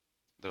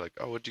 they're like,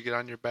 oh, what'd you get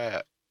on your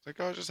bat? It's like,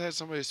 oh, I just had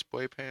somebody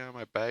spray paint on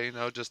my bat, you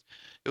know, just,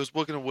 it was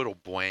looking a little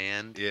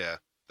bland. Yeah.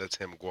 That's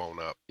him grown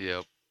up.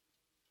 Yep.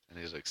 And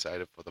he's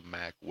excited for the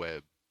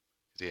Macwib.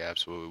 He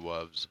absolutely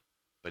loves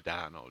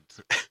badonos.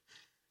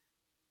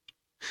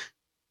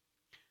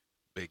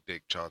 Big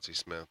Dick Chauncey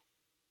Smith.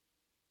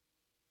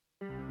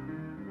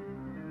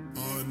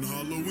 On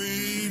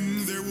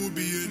Halloween, there will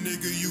be a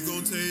nigga, you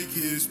gon' take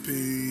his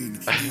pain.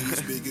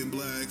 He's big and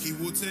black, he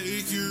will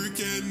take your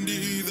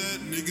candy. That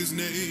nigga's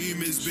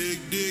name is Big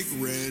Dick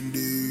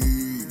Randy.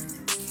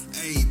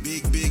 Hey,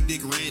 big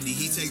Dick Randy,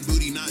 he take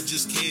booty, not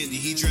just candy.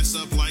 He dress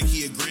up like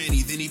he a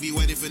granny, then he be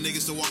waiting for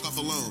niggas to walk off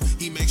alone.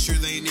 He make sure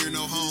they ain't near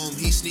no home.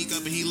 He sneak up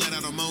and he let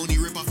out a moan. He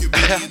rip off your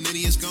booty and then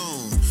he is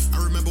gone.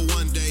 I remember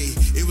one day,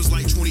 it was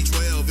like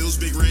 2012. It was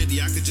Big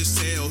Randy, I could just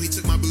tell. He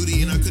took my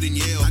booty and I couldn't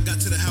yell. I got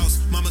to the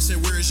house, mama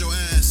said, where is your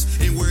ass?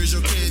 And where is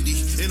your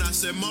candy? And I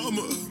said,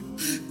 mama,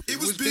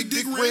 it was Big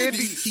Dick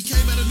Randy. He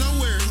came out of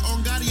nowhere,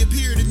 on God he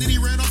appeared, and then he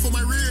ran off on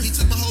my rear. He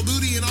took my whole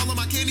booty and all of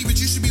my candy,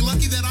 but you should be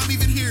lucky that I'm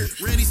even here.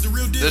 Randy's the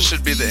real deal. This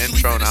should be the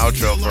intro and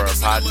outro for our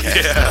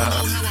podcast.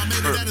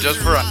 Yeah. Just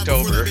for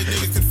October. Randy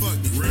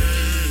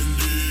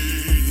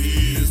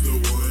is the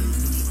one.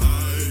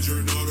 Hide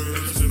your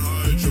daughters and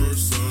hide your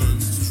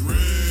sons.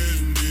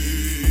 Randy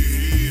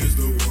is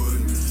the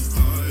one.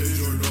 Hide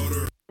your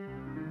daughter.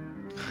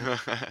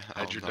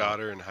 Hide your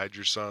daughter and hide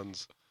your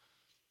sons.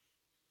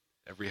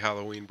 Every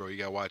Halloween, bro, you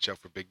gotta watch out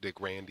for Big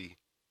Dick Randy.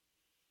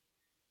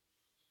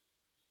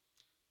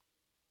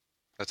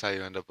 That's how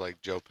you end up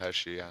like Joe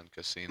Pesci on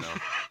Casino.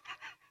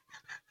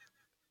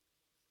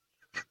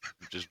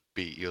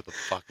 beat you with a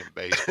fucking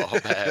baseball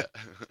bat.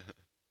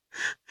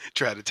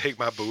 Try to take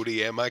my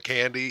booty and my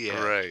candy.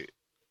 Yeah. Right.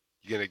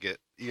 You're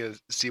gonna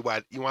see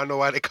why. You want to know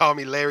why they call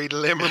me Larry the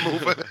Limb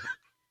Remover?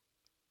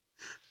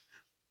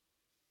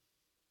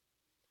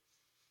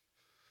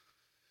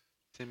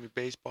 Timmy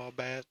baseball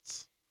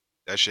bats.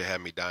 That shit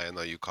had me dying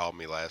though. You called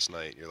me last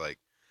night. You're like,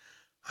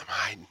 I'm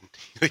hiding.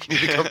 You need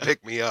to come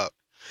pick me up.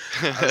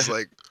 I was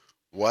like,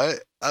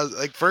 what? I was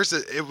like, first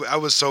I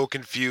was so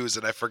confused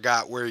and I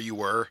forgot where you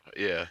were.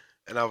 Yeah.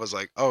 And I was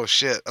like, oh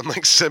shit. I'm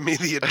like, send me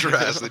the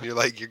address. And you're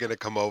like, you're gonna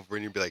come over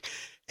and you'd be like,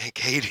 hey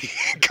Katie,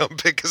 come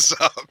pick us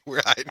up.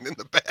 We're hiding in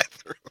the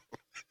bathroom.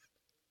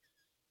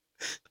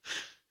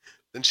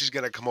 Then she's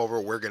gonna come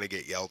over. We're gonna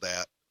get yelled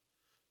at.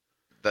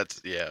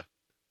 That's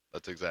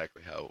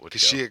exactly how it would go.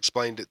 Because she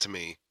explained it to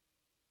me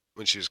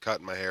when she was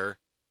cutting my hair,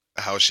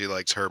 how she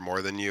likes her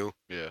more than you.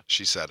 Yeah.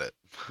 She said it.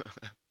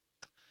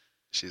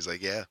 She's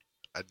like, yeah,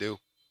 I do.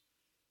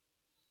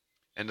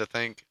 And to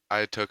think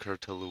I took her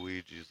to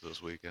Luigi's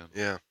this weekend.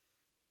 Yeah.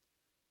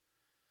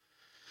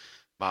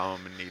 My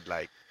mom would need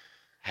like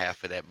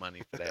half of that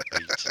money for that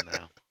pizza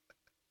now.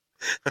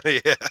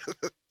 Yeah.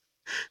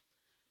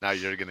 Now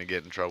you're gonna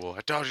get in trouble.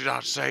 I told you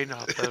not to say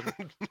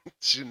nothing.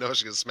 She knows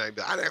she's gonna smack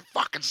me. I didn't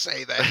fucking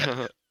say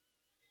that.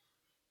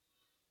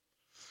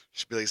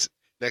 She'd be like,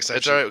 next time.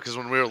 It's alright because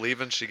when we were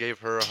leaving, she gave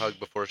her a hug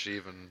before she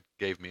even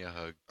gave me a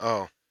hug.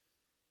 Oh.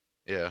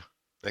 Yeah.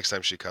 Next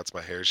time she cuts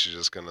my hair, she's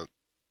just gonna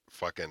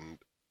fucking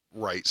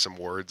write some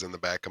words in the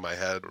back of my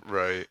head.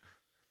 Right.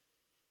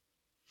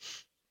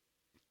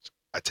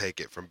 I take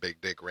it from Big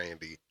Dick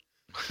Randy.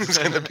 It's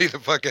gonna be the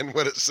fucking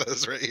what it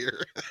says right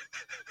here.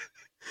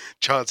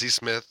 Chauncey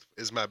Smith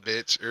is my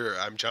bitch, or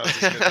I'm Chauncey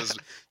Smith is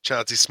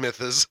Chauncey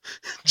Smith is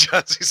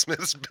Chauncey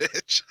Smith's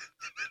bitch.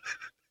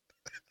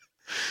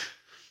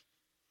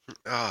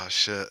 Oh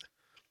shit.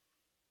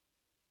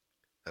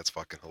 That's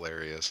fucking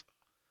hilarious.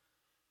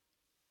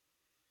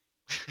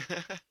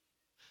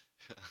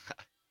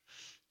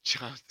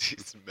 Chauncey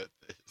Smith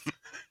is.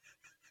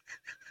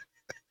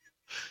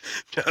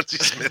 Chauncey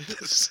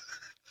Smith is.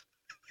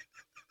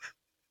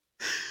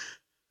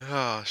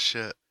 Oh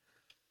shit.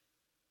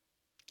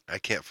 I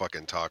can't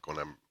fucking talk when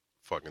I'm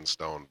fucking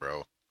stoned,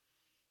 bro.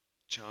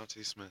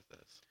 Chauncey Smith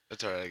is.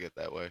 It's alright, I get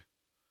that way.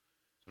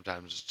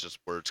 Sometimes it's just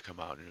words come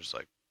out and you're just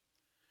like,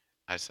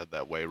 I said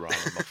that way wrong.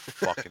 I'm a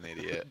fucking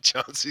idiot.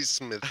 Chauncey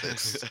Smith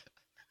is.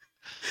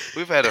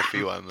 We've had a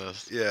few on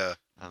this. Yeah.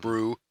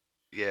 Brew.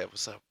 Yeah,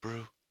 what's up,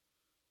 brew?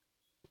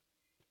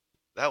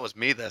 That was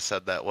me that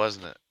said that,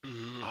 wasn't it?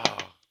 Mm-hmm. Oh,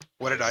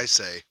 What did I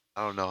say?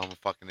 I don't know. I'm a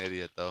fucking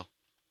idiot, though.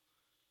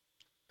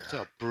 What's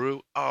up,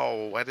 brew?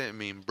 Oh, I didn't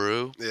mean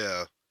brew.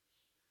 Yeah.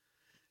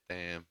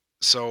 Damn.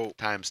 So,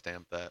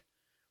 Timestamp that.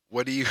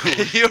 what do you...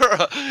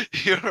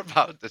 You're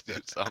about to do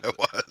something.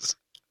 I was.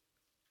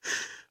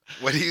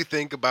 What do you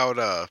think about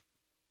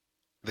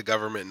the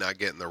government not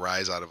getting the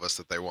rise out of us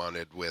that they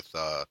wanted with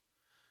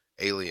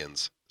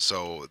aliens?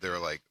 So they're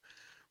like,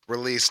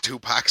 release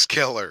Tupac's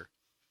killer.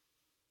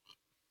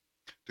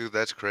 Dude,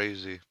 that's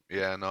crazy.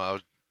 Yeah, no,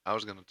 I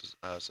was gonna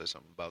say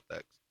something about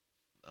that.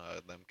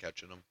 Them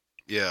catching him.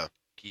 Yeah.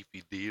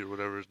 Keefy D or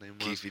whatever his name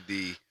was. Keefy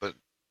D. But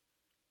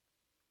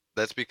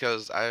that's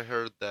because I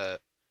heard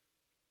that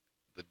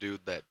the dude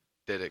that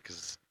did it,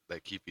 because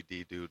that Keefy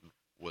D dude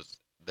was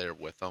there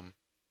with them,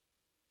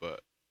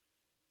 but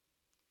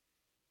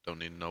don't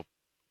need no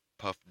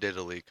Puff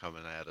Diddly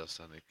coming at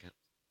us any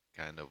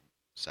kind of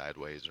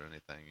sideways or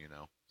anything, you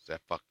know. So I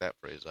fucked that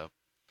phrase up.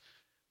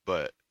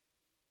 But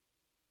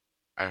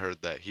I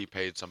heard that he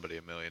paid somebody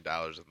 $1 million,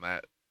 and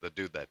that the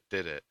dude that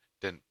did it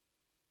didn't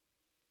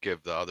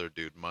give the other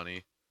dude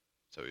money.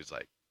 So he's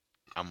like,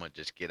 I'm gonna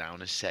just get out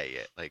and say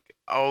it. Like,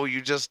 oh,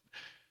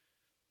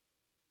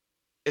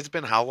 it's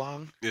been how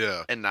long?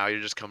 Yeah. And now you're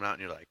just coming out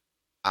and you're like,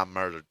 I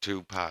murdered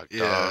Tupac, Yeah.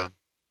 dog.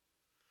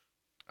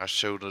 I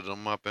shooted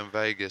him up in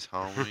Vegas,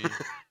 homie.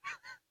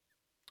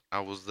 I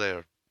was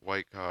there.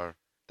 White car.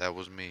 That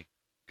was me.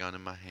 Gun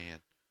in my hand.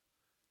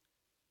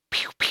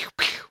 Pew, pew,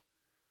 pew.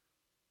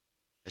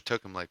 It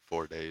took him like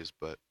 4 days,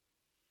 but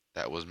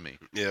that was me.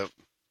 Yep.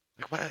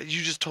 Like, what?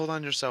 You just told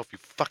on yourself, you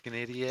fucking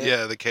idiot.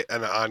 Yeah,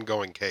 an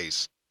ongoing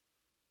case.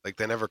 Like,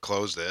 they never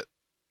closed it.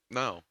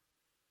 No.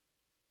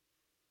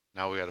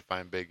 Now we gotta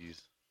find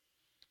Biggie's.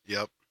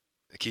 Yep.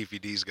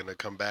 Keefy D's gonna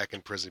come back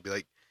in prison and be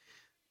like,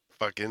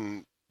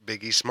 fucking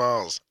Biggie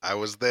Smalls, I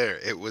was there.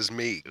 It was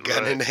me.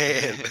 Gun in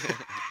hand.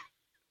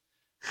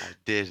 I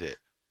did it.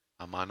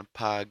 I'm on a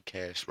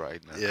podcast right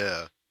now.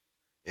 Yeah.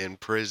 In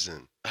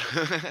prison.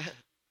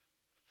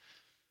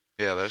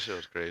 Yeah, that shit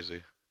was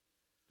crazy.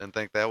 Didn't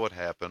think that would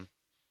happen.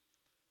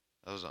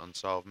 That was an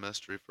unsolved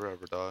mystery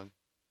forever, dog.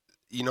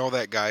 You know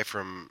that guy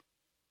from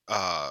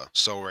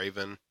So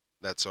Raven?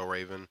 That's So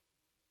Raven?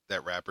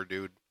 That rapper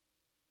dude?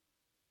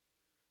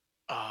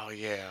 Oh,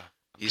 yeah.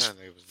 He's trying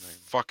to think of his name.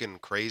 fucking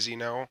crazy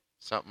now.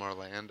 Something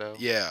Orlando?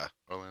 Yeah.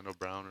 Orlando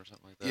Brown or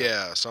something like that?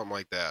 Yeah, something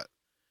like that.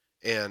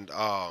 And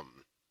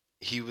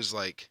he was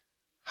like,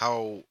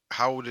 how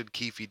did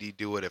Keefy D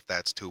do it if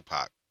that's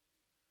Tupac?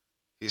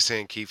 He's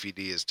saying Keefy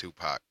D is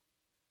Tupac.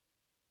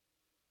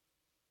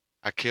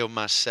 I killed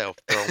myself.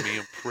 Throw me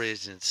in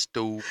prison,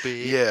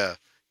 stupid. Yeah.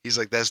 He's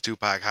like, that's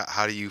Tupac.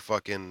 How do you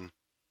fucking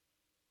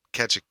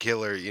catch a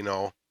killer, you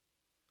know?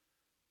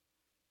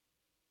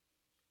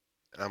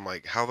 And I'm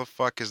like, how the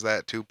fuck is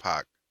that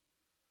Tupac?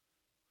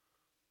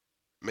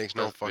 Makes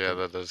no fucking... Yeah,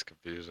 that is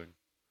confusing.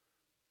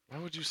 Why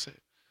would you say,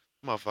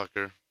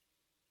 motherfucker?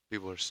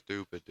 People are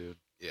stupid, dude.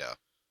 Yeah.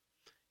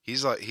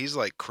 He's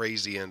like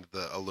crazy into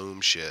the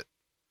Illume shit.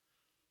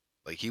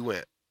 Like, he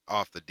went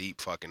off the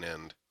deep fucking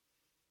end.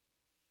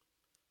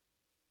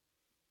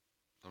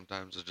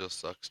 Sometimes it just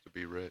sucks to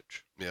be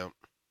rich. Yep.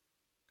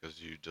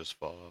 Because you just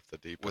fall off the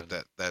deep With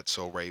end. that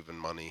So Raven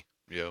money.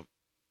 Yep.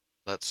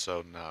 That's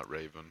so not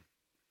Raven.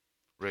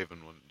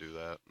 Raven wouldn't do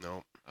that.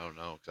 No, I don't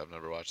know, because I've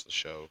never watched the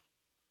show.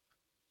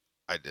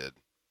 I did.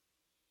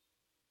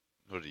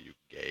 What are you,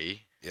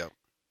 gay? Yep.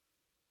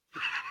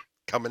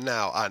 Coming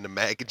now on the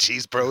Mac and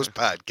Cheese Bros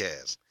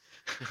podcast.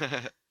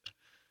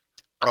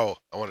 Oh,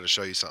 I wanted to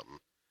show you something.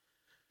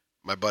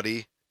 My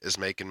buddy is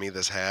making me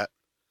this hat.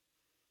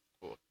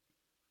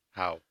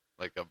 How?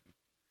 Like a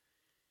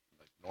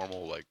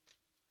normal, like,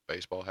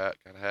 baseball hat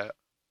kind of hat?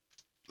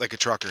 Like a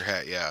trucker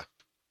hat, yeah.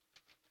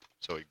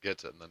 So he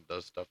gets it and then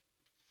does stuff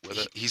with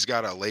it? He's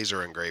got a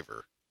laser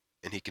engraver,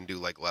 and he can do,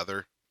 like,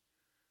 leather.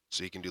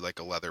 So he can do, like,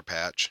 a leather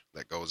patch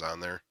that goes on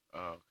there.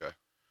 Oh, okay.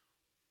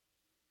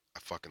 I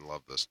fucking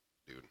love this,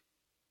 dude.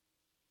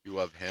 You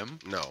love him?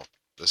 No,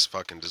 this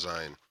fucking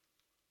design.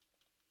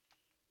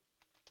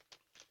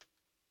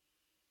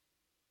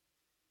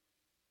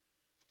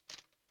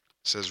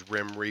 It says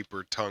Rim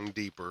Reaper, tongue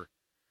deeper.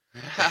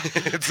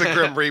 It's the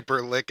Grim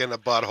Reaper licking a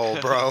butthole,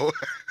 bro.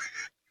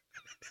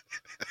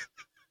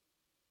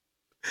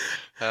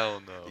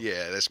 Hell no.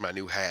 Yeah, that's my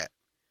new hat.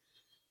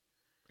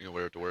 You gonna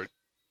wear it to work?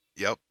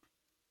 Yep,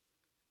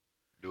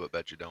 Do it,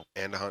 bet you don't.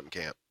 and a hunting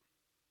camp.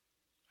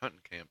 Hunting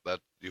camp, that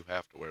you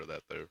have to wear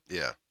that there.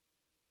 Yeah.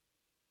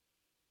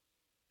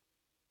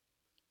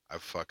 I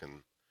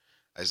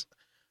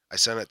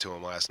sent it to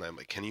him last night. I'm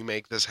like, can you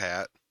make this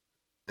hat?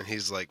 And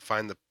he's like,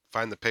 find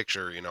the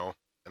picture, you know,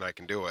 and I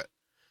can do it.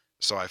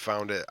 So I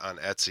found it on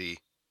Etsy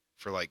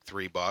for like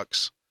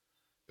 $3.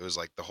 It was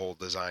like the whole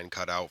design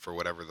cut out for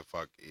whatever the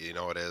fuck, you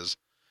know, it is.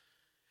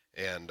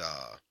 And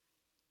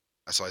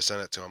so I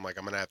sent it to him, like,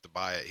 I'm gonna have to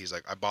buy it. He's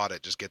like, I bought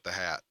it, just get the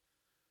hat.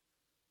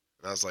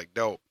 And I was like,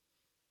 dope.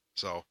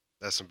 So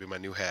that's gonna be my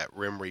new hat,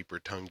 Rim Reaper,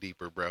 tongue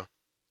deeper, bro.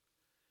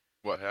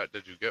 What hat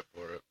did you get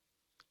for it?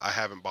 I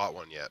haven't bought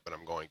one yet, but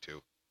I'm going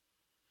to.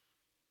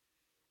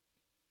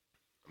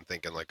 I'm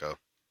thinking like I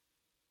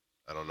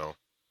don't know,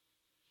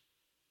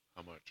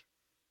 How much?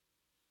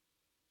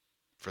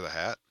 for the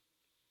hat.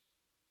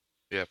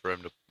 Yeah, for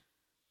him to...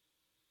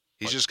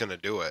 He's What? just gonna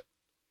do it.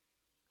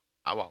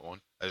 I want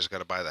one. I just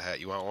gotta buy the hat.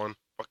 You want one?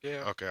 Fuck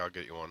yeah. Okay, I'll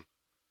get you one.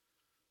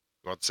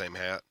 You want the same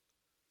hat?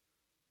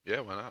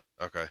 Yeah, why not?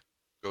 Okay.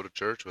 Go to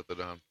church with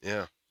it on.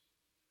 Yeah.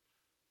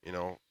 You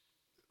know,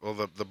 well,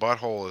 the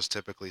butthole is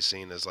typically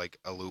seen as like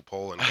a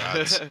loophole in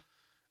God's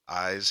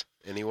eyes,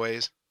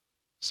 anyways.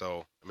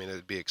 So, I mean,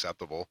 it'd be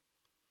acceptable.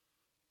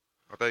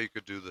 I thought you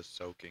could do the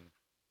soaking.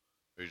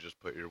 Where you just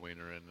put your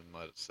wiener in and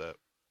let it set.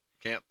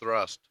 You can't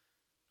thrust.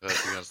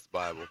 That's against the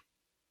Bible.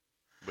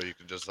 But you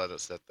can just let it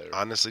sit there.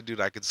 Honestly, dude,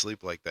 I could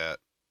sleep like that.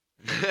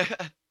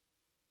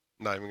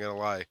 Not even gonna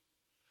lie.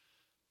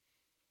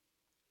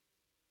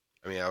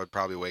 I mean, I would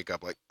probably wake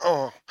up like,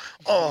 oh,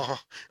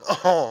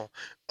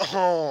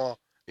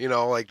 you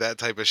know, like that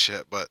type of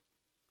shit. But,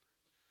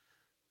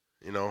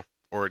 you know,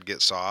 or it'd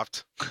get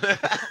soft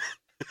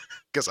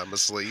because I'm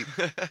asleep.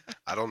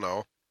 I don't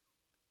know.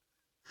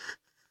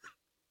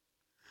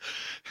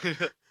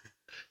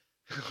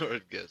 Or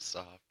it gets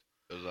soft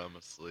because I'm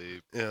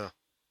asleep. Yeah,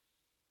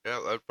 Yeah,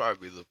 that'd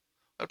probably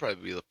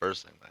be the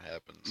first thing that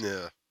happens.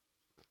 yeah.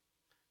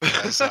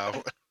 That's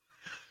how.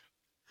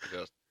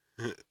 Just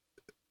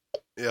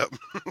Yep.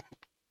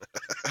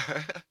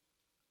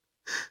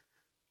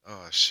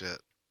 Oh shit.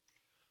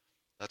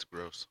 that's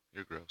gross.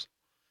 You're gross.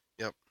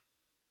 Yep.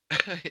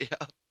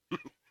 Yeah.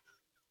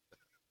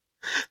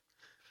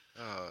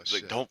 Oh Like,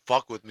 shit. don't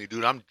fuck with me,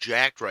 dude. I'm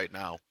jacked right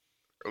now.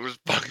 I was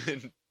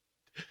fucking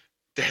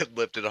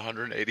deadlifted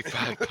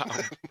 185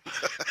 pound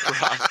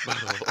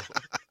crossbow.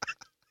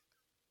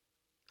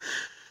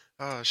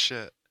 Oh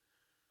shit.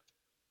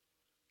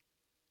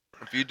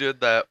 If you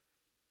did that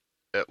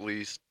at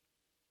least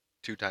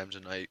 2 times a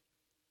night,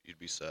 you'd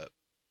be set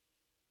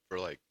for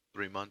like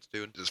 3 months,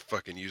 dude. Just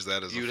fucking use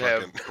that as You'd a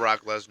fucking. have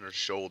Brock Lesnar's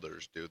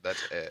shoulders, dude.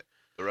 That's it.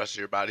 The rest of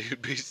your body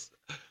would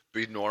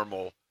be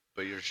normal,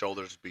 but your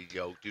shoulders would be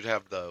yoked. You'd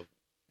have the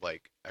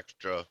like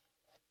extra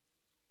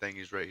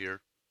thingies right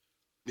here,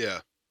 Yeah.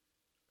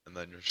 and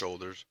then your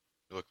shoulders.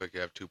 You look like you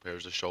have 2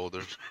 pairs of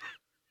shoulders.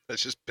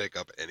 Let's just pick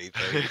up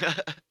anything.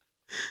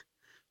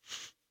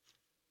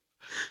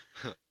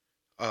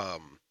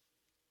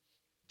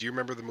 Do you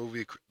remember the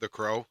movie The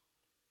Crow,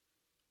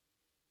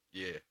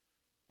 Yeah.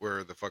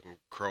 where the fucking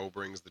crow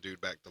brings the dude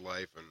back to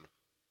life, and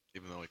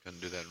Even though he couldn't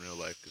do that in real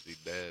life because he's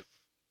dead.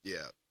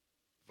 yeah,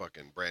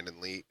 fucking Brandon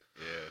Lee.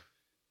 Yeah.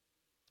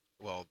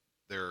 Well,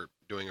 they're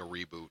doing a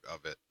reboot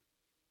of it.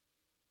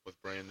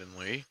 with Brandon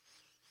Lee.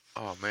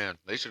 Oh man,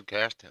 they should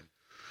cast him.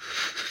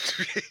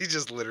 He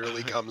just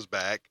literally comes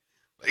back.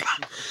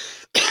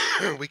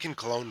 Like, we can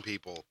clone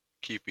people.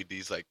 Keefy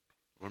D's like,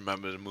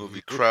 remember the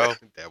movie Crow?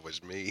 That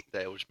was me.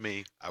 That was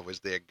me. I was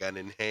there, gun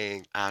in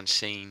hand. On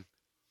scene.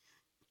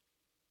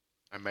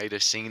 I made a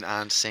scene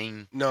on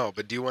scene. No,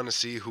 but do you want to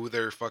see who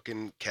they're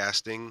fucking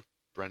casting?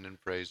 Brendan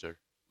Fraser.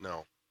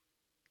 No.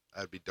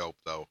 That'd be dope,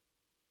 though.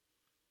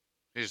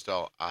 He's just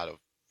all out of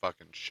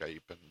fucking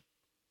shape and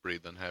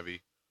breathing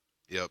heavy.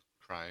 Yep.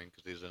 Crying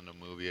because he's in a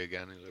movie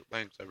again. He's like,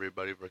 thanks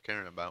everybody for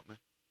caring about me.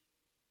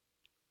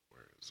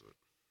 Where is it?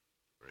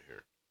 Right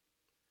here. I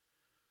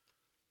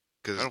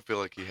Because don't feel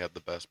like he had the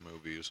best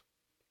movies.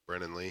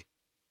 Brendan Lee.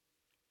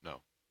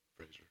 No,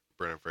 Fraser.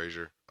 Brendan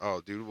Fraser.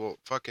 Oh, dude, well,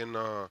 fucking,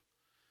 The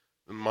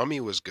Mummy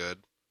was good.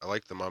 I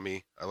like The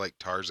Mummy. I like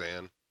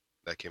Tarzan.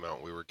 That came out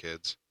when we were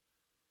kids.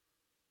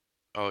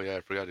 Oh yeah,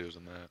 I forgot he was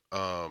in that.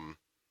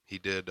 He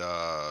did,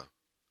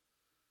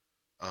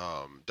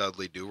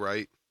 Dudley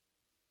Do-Right.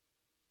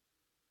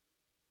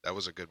 That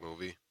was a good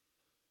movie.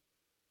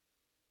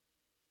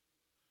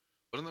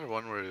 Wasn't there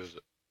one where he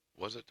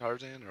was it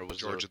Tarzan or was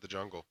George there, of the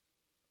Jungle.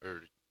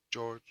 or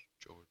George.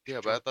 yeah,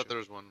 but I thought there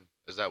was one.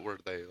 Is that where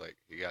they like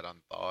he got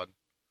unthawed?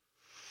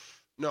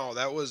 No,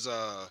 that was,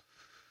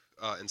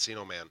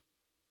 Encino Man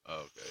Oh,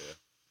 okay, yeah,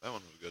 that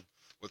one was good.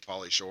 with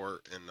Pauly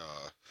Shore and,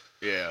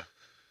 Yeah,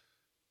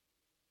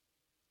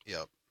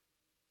 yep.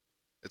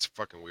 It's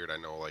fucking weird. I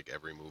know, like,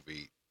 every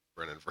movie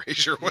Brendan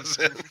Fraser was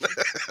in.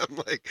 I'm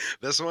like,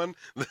 this one.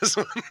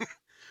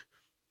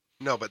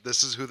 No, but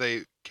this is who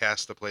they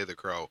cast to play the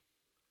Crow.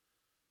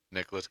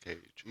 Nicolas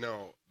Cage.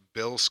 No,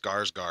 Bill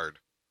Skarsgård.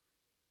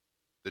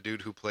 The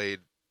dude who played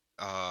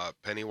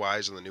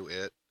Pennywise in the new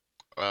It.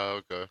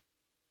 Oh, okay.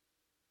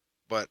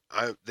 But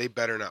they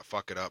better not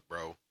fuck it up,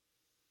 bro.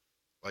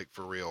 Like,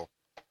 for real.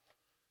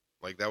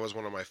 Like, that was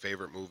one of my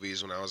favorite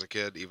movies when I was a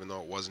kid, even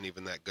though it wasn't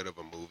even that good of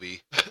a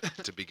movie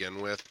to begin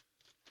with.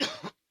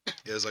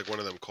 It was like one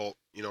of them cult,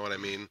 you know what I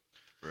mean?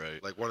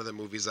 Right. Like one of the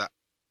movies that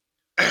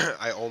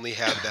I only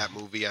had that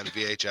movie on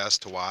VHS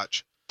to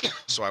watch.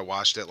 So I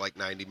watched it like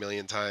 90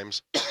 million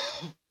times.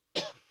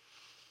 It's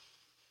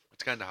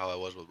kind of how I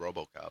was with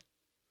RoboCop. I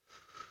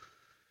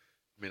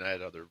mean, I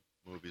had other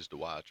movies to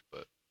watch,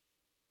 but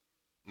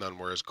None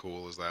were as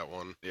cool as that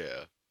one.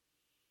 yeah.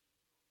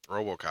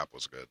 RoboCop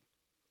was good.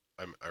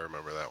 I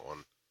remember that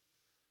one.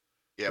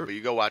 Yeah, but you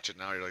go watch it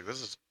now, you're like,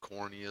 this is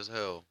corny as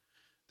hell.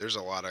 There's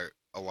a lot I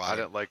of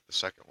didn't like the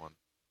second one.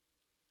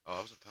 Oh, I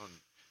wasn't telling you.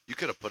 You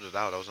could have put it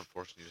out. I wasn't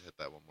forcing you to hit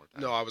that one more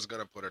time. No, I was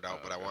gonna put it out,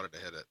 Oh, but I okay. wanted to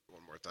hit it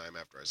one more time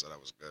after I said I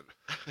was good.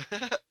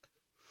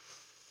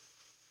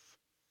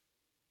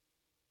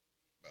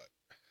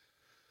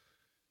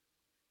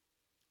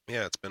 But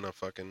yeah, it's been a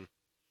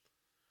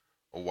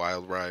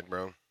wild ride,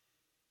 bro.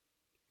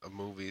 Of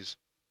movies.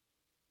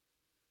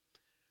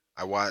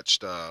 I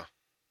watched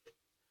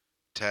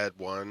Ted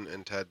 1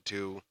 and Ted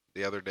 2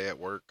 the other day at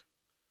work.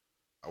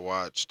 I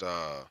watched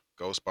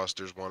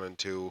Ghostbusters 1 and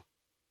 2.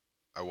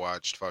 I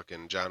watched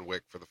fucking John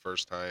Wick for the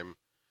first time.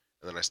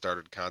 And then I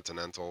started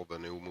Continental, the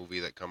new movie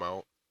that come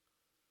out.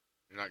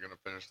 You're not going to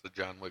finish the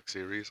John Wick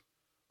series?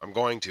 I'm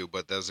going to,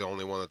 but that's the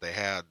only one that they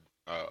had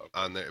Oh,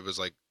 on there. It was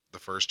like the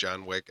first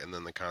John Wick and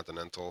then the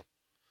Continental.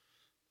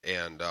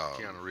 And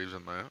Keanu Reeves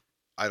in that?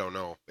 I don't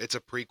know. It's a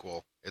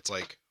prequel. It's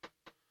like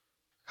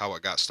how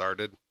it got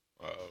started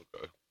Oh,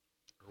 okay.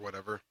 or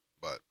whatever.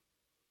 But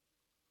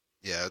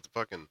yeah, it's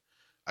fucking.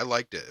 I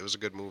liked it. It was a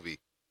good movie.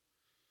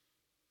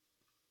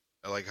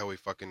 I like how he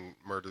fucking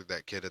murdered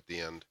that kid at the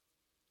end.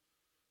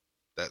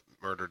 That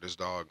murdered his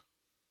dog.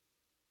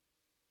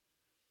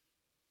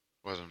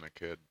 Wasn't a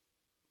kid.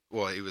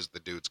 Well, he was the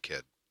dude's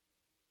kid.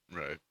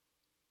 Right.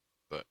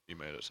 But you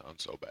made it sound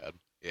so bad.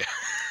 Yeah.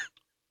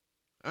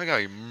 I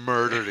got he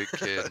murdered a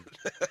kid.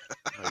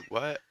 Like,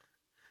 what?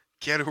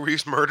 Keanu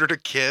Reeves murdered a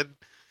kid.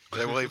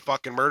 Well, he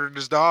fucking murdered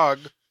his dog.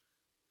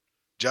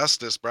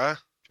 Justice, bruh.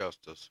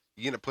 Justice.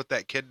 You gonna put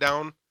that kid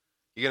down?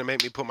 You gonna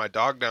make me put my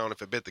dog down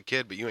if it bit the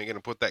kid, but you ain't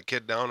gonna put that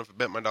kid down if it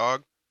bit my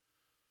dog?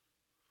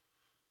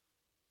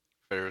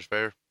 Fair is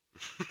fair.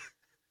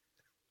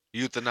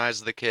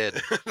 Euthanize the kid.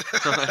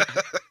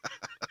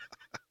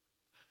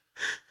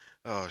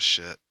 Oh,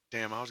 shit.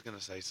 Damn, I was going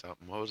to say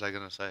something. What was I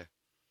going to say?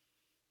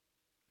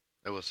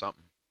 It was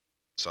something.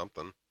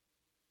 Something.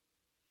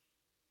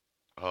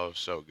 Oh,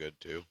 so good,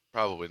 too.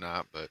 Probably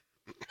not, but...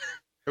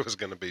 It was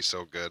gonna be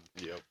so good.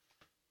 Yep.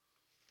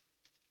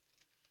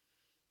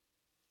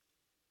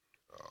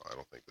 Oh, I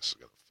don't think this is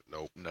gonna fit.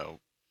 Nope. No.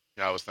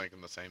 Yeah, I was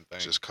thinking the same thing.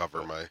 Just cover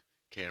but my...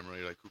 camera.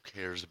 You're like, who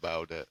cares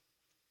about it?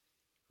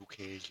 Who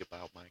cares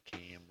about my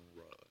camera?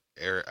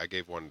 Eric, I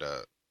gave one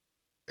to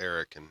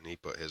Eric, and he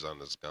put his on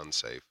his gun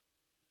safe.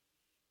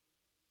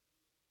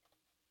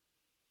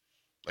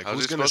 Like, How's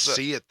who's he gonna supposed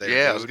to- see it there?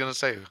 Yeah, I was dude? going to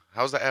say,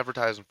 how's the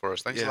advertising for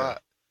us? Thanks a Yeah.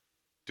 lot.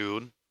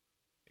 Dude,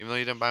 even though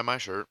you didn't buy my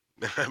shirt.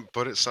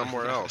 Put it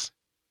somewhere else.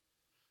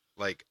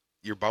 Like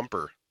your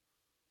bumper.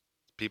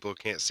 People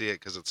can't see it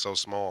because it's so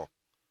small.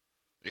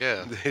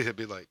 Yeah. They'd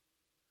be like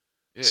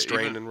Yeah,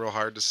 straining real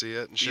hard to see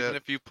it and shit. even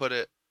if you put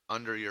it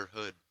under your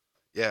hood.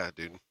 Yeah,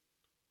 dude. At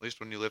least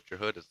when you lift your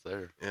hood, it's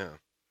there. Yeah.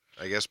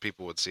 I guess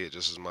people would see it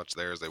just as much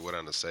there as they would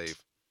on the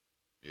safe.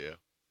 Yeah.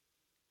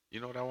 You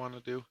know what I want to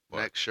do? What?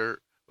 Next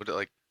shirt. Would it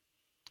like?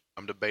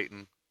 I'm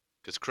debating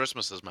because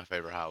Christmas is my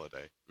favorite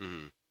holiday,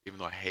 Mm-hmm. even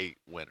though I hate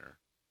winter.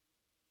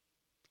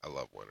 I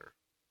love winter.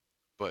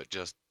 But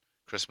just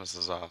Christmas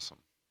is awesome.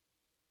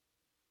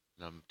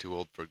 And I'm too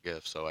old for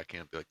gifts, so I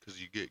can't be like,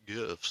 because you get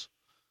gifts.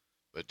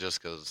 But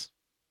just because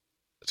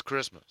it's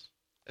Christmas.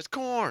 It's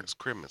corn. It's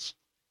Christmas.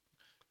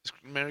 It's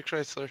Merry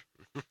Chrysler.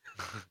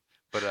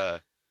 But I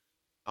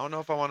don't know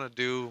if I want to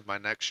do my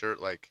next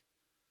shirt like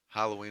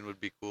Halloween would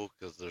be cool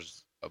because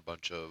there's a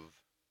bunch of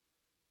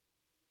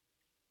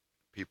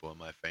people in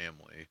my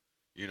family.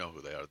 You know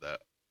who they are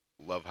that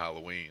love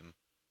Halloween.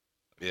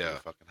 Do Yeah. a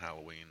fucking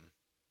Halloween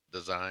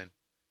design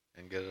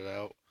and get it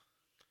out.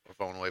 Or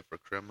if I want to wait for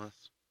Christmas.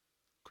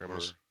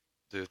 Christmas. Or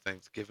do a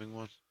Thanksgiving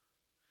one.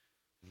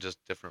 Just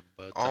different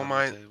buds. All on the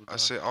mine, table. I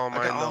say all I got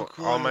mine, all though,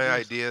 cool all my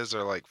ideas. ideas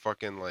are like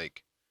fucking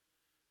like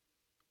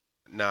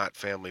not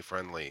family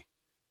friendly.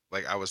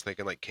 Like I was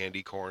thinking like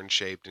candy corn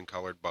shaped and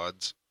colored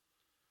buds.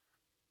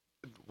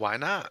 Why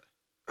not?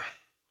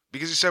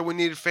 Because you said we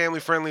needed family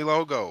friendly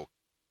logo.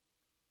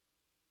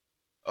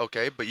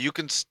 Okay, but you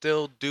can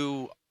still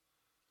do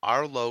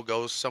our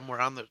logos somewhere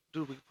on the.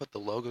 Dude, we can put the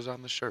logos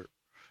on the shirt.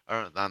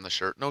 Or on the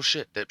shirt. No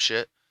shit,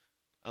 dipshit.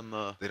 On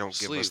the They don't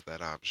sleeve. give us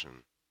that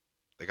option.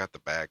 They got the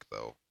back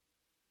though.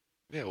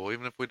 Yeah, well,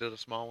 even if we did a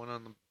small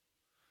one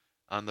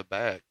on the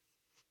back,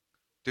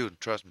 dude,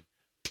 trust me,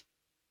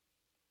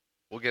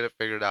 we'll get it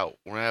figured out.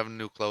 We're having a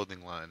new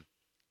clothing line.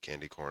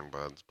 Candy corn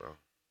buds, bro.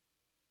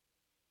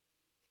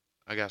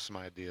 I got some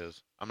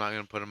ideas. I'm not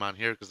gonna put them on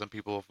here because then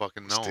people will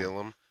fucking know 'em. Steal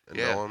them and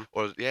Yeah, know them.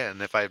 or yeah,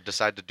 and if I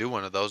decide to do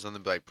one of those, then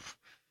they'll be like, "Pff,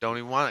 don't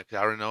even want it because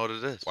I already know what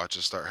it is. Watch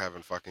us start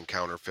having fucking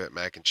counterfeit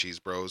mac and cheese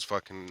bros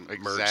fucking merch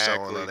Exactly,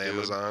 selling on dude.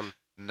 Amazon.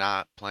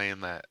 Not playing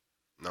that.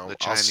 No, The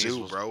I'll Chinese sue,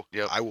 will- bro.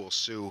 Yep. I will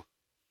sue.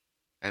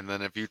 And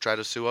then if you try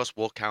to sue us,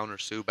 we'll counter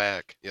sue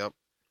back. Yep.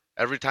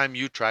 Every time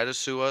you try to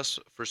sue us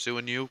for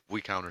suing you,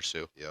 we counter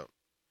sue. Yep.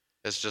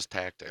 It's just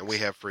tactics. And we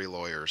have free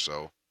lawyers,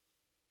 so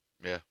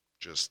Yeah.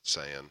 just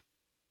saying.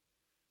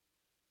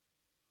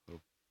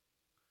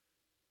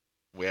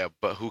 Yeah,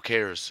 but who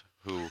cares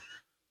who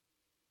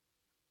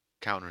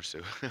counter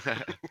sue?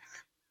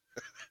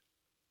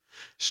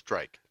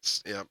 Strike.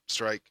 Yep.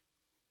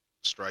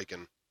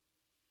 Striking.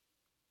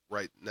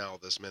 Right now,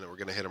 this minute, we're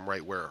gonna hit them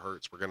right where it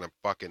hurts. We're gonna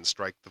fucking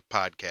strike the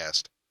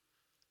podcast.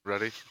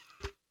 Ready?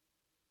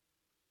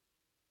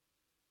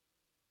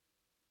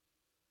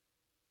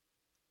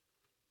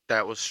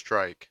 That was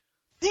strike.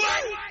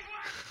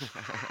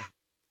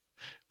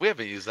 We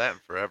haven't used that in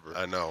forever.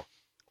 I know.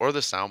 Or the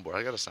soundboard.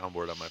 I got a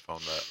soundboard on my phone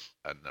that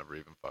I never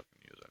even fucking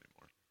use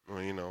anymore.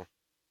 Well, you know,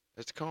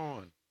 It's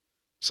gone.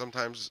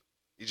 sometimes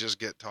you just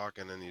get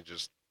talking and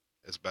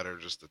it's better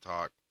just to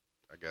talk,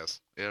 I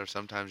guess. Yeah, or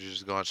sometimes you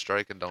just go on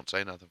strike and don't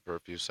say nothing for a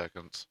few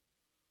seconds.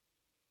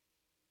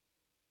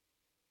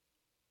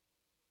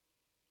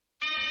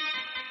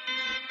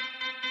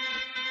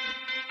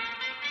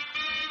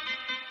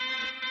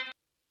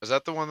 Is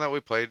that the one that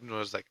we played and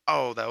was like,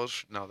 oh, that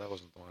was... No, that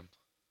wasn't the one.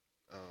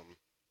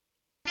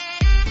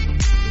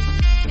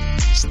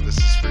 This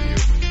is for you.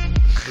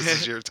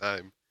 This is your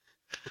time.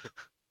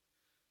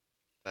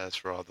 That's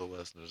for all the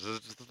listeners. This is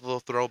just a little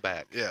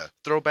throwback. Yeah.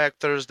 Throwback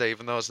Thursday,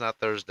 even though it's not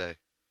Thursday.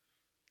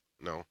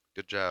 No.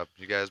 Good job.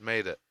 You guys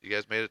made it. You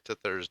guys made it to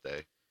Thursday.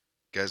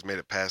 You guys made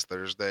it past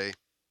Thursday.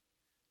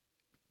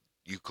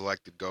 You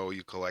collected go.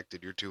 You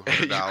collected your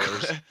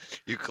 $200.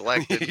 You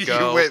collected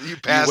go. You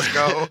passed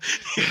go.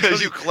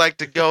 You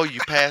collected go. You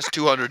passed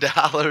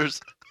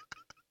 $200.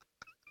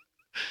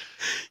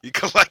 You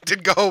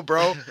collected go,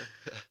 bro.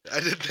 I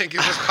didn't think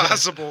it was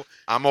possible.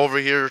 I'm over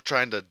here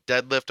trying to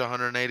deadlift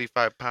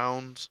 185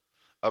 pounds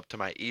up to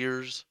my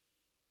ears.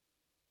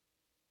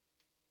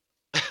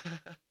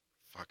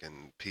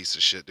 Fucking piece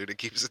of shit, dude. It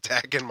keeps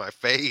attacking my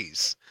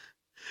face.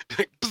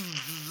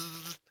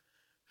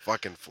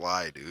 Fucking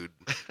fly, dude.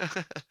 That's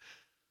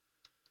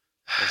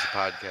a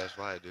podcast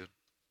fly, dude.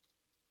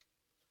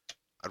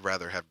 I'd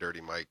rather have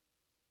Dirty Mike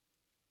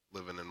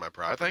living in my I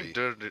property.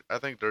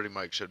 think Dirty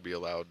Mike should be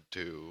allowed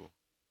to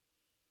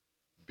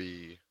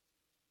be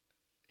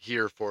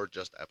here for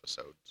just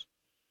episodes.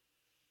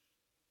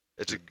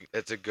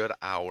 It's a good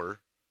hour.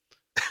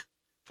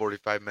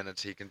 45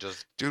 minutes he can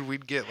just Dude,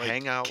 we'd get like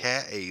hang out.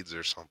 cat AIDS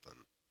or something.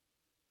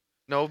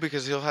 No,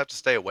 because he'll have to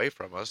stay away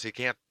from us. He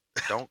can't.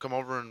 Don't come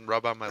over and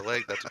rub on my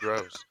leg. That's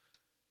gross.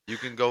 You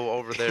can go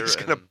over there He's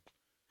and gonna-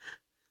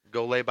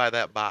 go lay by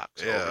that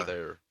box Yeah. over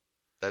there.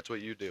 That's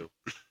what you do.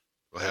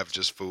 We'll have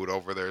just food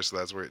over there, so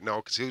that's where. No,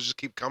 because he'll just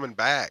keep coming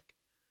back.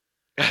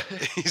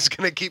 He's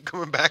gonna keep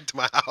coming back to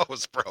my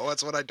house, bro.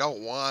 That's what I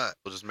don't want.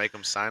 We'll just make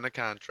him sign a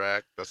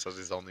contract that says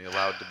he's only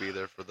allowed to be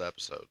there for the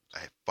episode.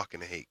 I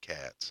fucking hate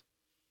cats.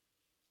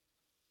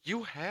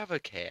 You have a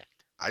cat.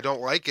 I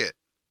don't like it.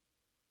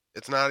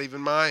 It's not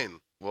even mine.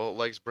 Well, it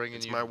likes bringing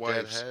It's you my dead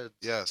wife's. heads.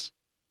 Yes,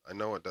 I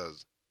know it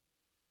does.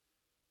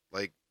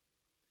 Like,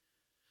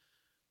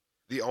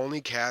 The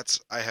only cats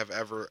I have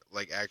ever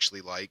like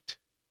actually liked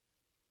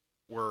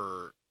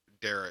were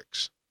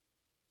Derek's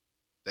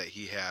that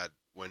he had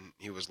when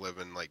he was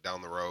living like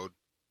down the road.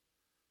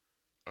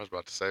 I was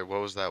about to say, what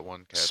was that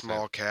one cat?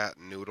 Small cat,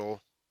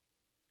 Noodle,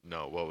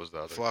 No, what was the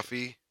other?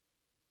 Fluffy.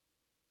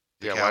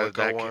 The Yeah,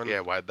 calico one.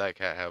 why'd that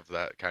cat have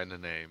that kind of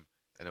name?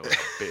 And it was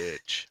a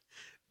bitch.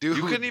 Dude,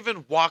 You couldn't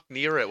even walk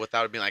near it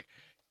without it being like.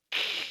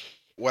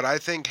 what I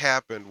think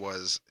happened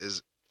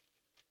is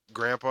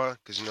Grandpa,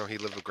 because he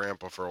lived with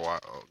Grandpa for a while,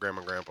 Grandma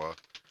and Grandpa.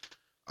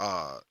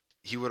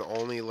 He would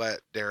only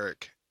let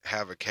Derek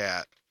have a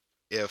cat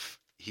if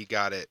he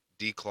got it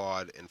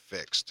declawed and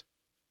fixed,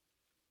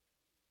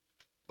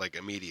 like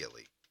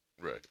immediately.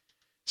 Right.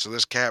 So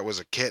this cat was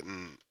a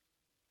kitten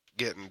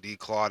getting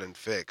declawed and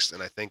fixed,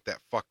 and I think that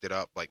fucked it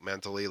up like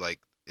mentally, like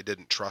it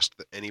didn't trust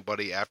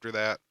anybody after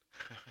that,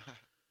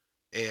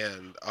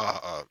 and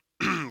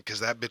because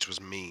that bitch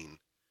was mean.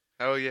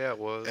 Hell yeah, it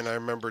was. And I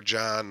remember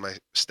John, my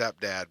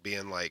stepdad,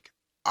 being like,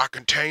 I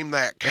can tame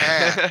that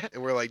cat.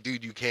 And we're like,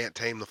 dude, you can't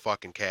tame the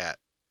fucking cat.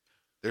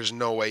 There's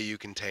no way you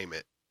can tame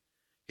it.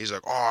 He's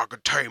like, oh, I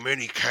could tame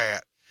any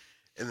cat.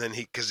 And then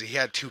because he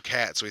had 2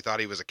 cats, so he thought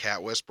he was a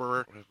cat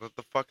whisperer. What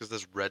the fuck is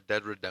this, Red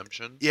Dead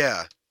Redemption?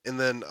 Yeah. And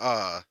then,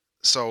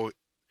 so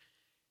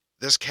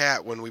this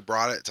cat, when we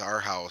brought it to our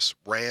house,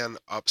 ran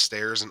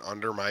upstairs and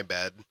under my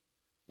bed,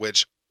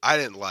 which I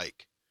didn't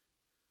like.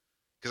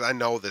 Because I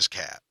know this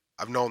cat.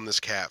 I've known this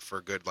cat for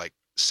a good, like,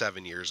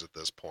 7 years at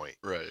this point.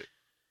 Right.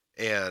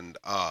 And,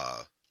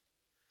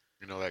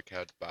 You know that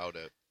cat's about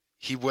it.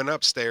 he went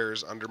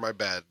upstairs under my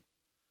bed.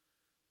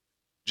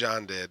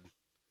 John did.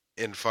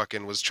 And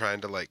fucking was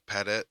trying to, like,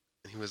 pet it.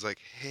 And he was like,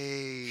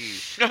 hey,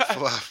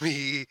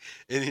 Fluffy.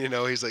 And,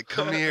 he's like,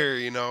 come here,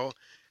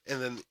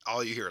 And then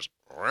all you hear is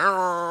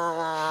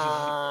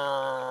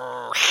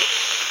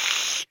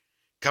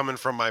coming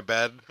from my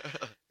bed.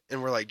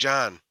 And we're like,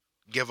 John,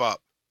 give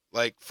up.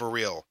 Like, for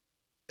real.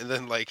 And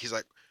then, like, he's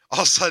like, all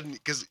of a sudden,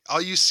 because all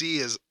you see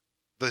is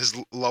his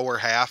lower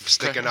half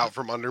sticking out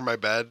from under my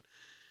bed.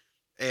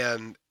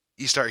 And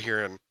you start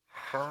hearing,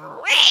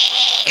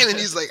 and then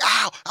he's like,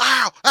 ow,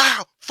 ow,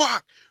 ow,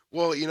 fuck.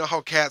 Well, you know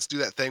how cats do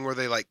that thing where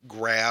they, like,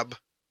 grab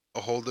a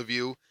hold of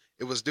you?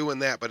 It was doing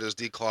that, but it was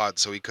declawed,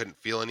 so he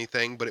couldn't feel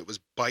anything, but it was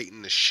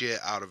biting the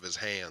shit out of his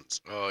hands.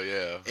 Oh,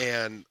 yeah.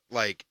 And,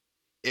 like,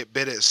 it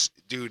bit his,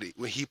 dude,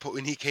 when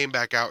he came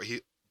back out,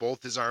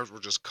 both his arms were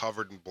just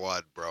covered in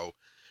blood, bro.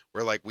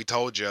 We're like, we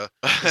told you.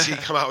 Because he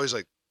come out, he's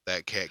like,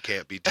 that cat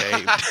can't be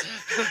tamed.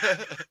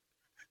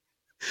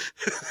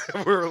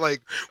 We were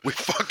like, we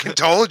fucking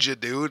told you,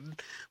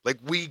 dude. Like,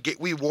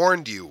 we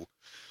warned you.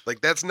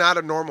 Like, that's not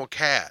a normal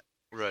cat.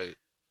 Right.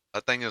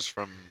 That thing is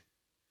from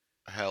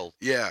hell.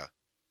 Yeah.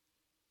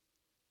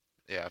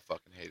 Yeah, I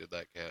fucking hated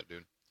that cat,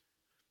 dude.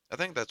 I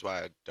think that's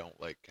why I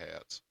don't like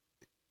cats.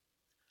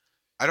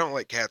 I don't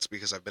like cats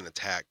because I've been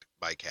attacked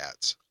by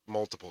cats.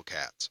 Multiple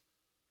cats.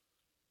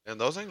 And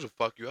those things will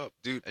fuck you up,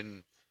 dude.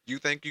 And you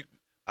think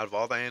out of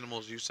all the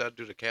animals you said,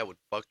 dude, a cat would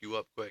fuck you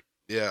up quick.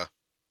 Yeah.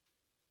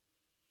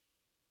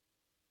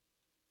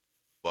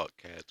 Fuck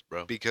cats,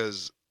 bro.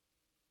 Because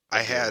I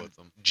deal had with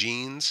them.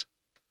 jeans,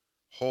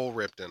 hole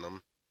ripped in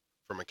them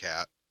from a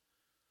cat.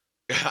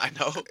 I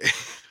know.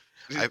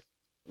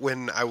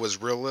 When I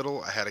was real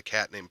little, I had a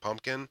cat named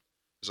Pumpkin. It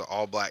was an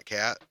all-black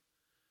cat.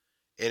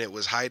 And it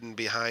was hiding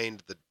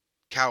behind the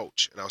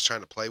couch, and I was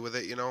trying to play with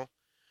it, Well,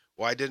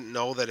 I didn't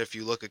know that if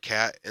you look a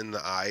cat in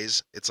the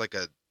eyes, it's like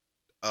a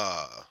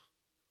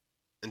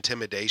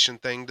intimidation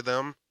thing to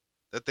them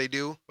that they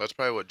do. That's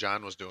probably what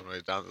John was doing when he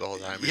was down there the whole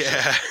time.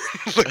 Yeah.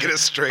 Look at it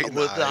straight in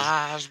the With the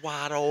eyes. eyes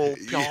wide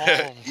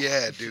open.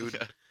 Yeah,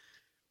 dude.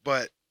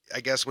 But I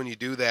guess when you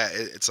do that,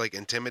 it's like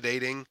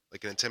intimidating,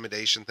 like an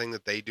intimidation thing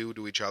that they do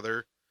to each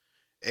other.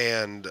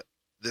 And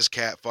this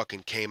cat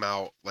fucking came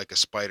out like a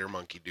spider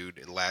monkey, dude,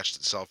 and lashed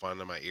itself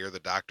onto my ear. The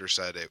doctor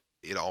said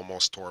it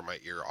almost tore my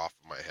ear off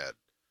of my head.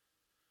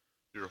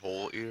 Your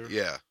whole ear?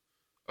 Yeah.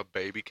 A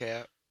baby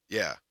cat?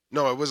 Yeah.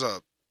 No, it was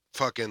a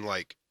fucking,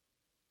 like,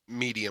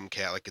 medium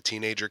cat, like a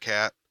teenager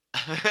cat.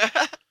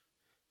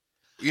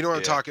 You know what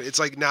I'm talking? It's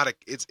like not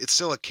it's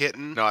still a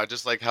kitten. No, I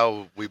just like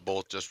how we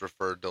both just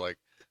referred to, like,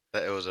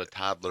 that it was a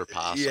toddler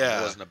possum. Yeah.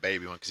 It wasn't a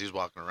baby one because he was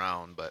walking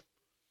around, but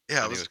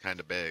Yeah, he was kind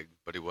of big,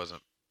 but he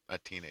wasn't a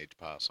teenage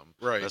possum.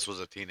 Right. This was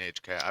a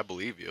teenage cat. I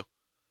believe you.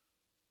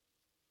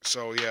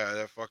 So, yeah,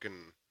 that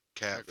fucking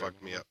cat Okay.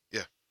 fucked me up.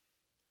 Yeah.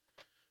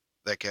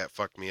 That cat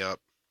fucked me up.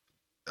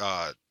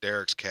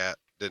 Derek's cat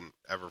didn't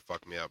ever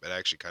fuck me up. It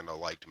actually kind of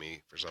liked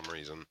me for some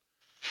reason.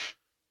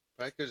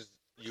 Right, because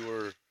you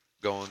were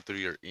going through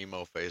your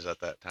emo phase at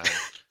that time.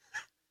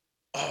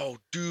 Oh,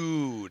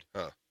 dude.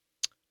 Huh.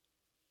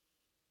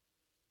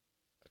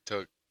 I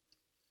took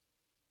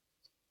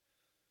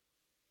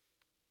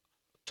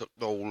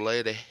the old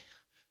lady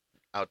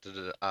out to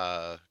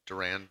the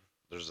Duran.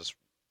 There's this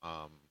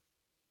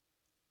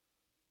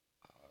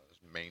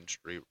Main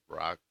Street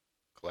rock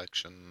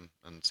collection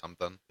and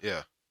something.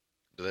 Yeah.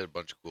 They had a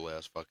bunch of cool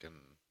ass fucking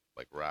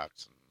like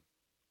rocks and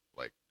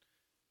like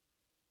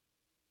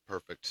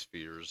perfect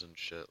spheres and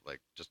shit. Like,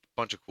 just a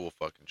bunch of cool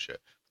fucking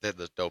shit. They had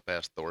this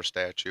dope-ass Thor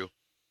statue.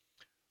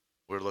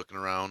 We're looking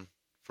around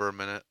for a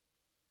minute.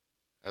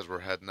 As we're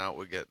heading out,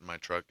 we get in my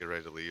truck, get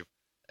ready to leave,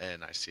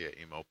 and I see an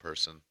emo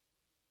person.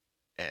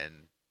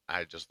 And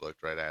I just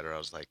looked right at her. I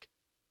was like,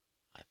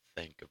 I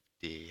think of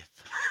death.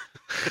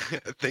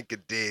 I think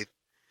of death.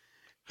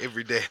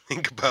 Every day I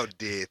think about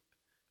death.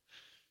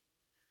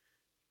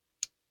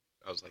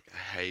 I was like, I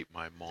hate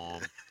my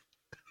mom.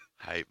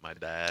 Hate my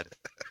dad.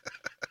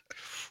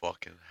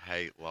 Fucking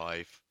hate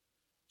life.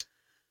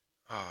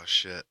 Oh,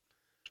 shit.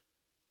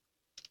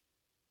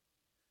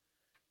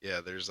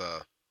 Yeah, there's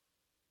a...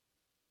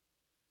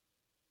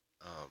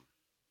 I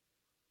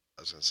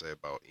was going to say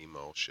about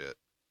emo shit.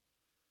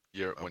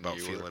 When About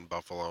you feeling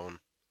Buffalo.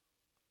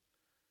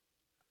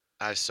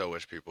 I so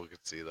wish people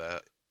could see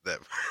that. That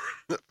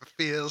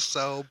feels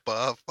so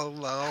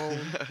Buffalo.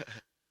 Do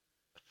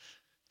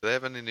they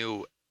have any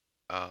new,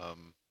 I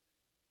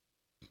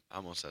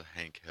almost said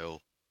Hank Hill,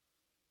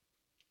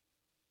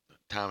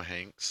 Tom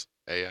Hanks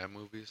AI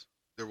movies?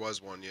 There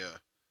was one, yeah.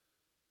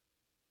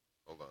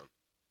 Hold on.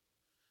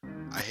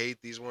 I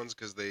hate these ones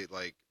because they,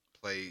 like,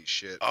 play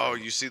shit. Oh,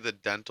 you see the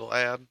dental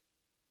ad?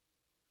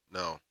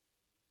 No.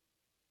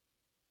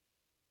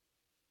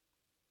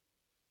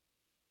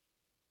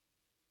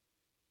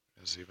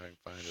 Let's see if I can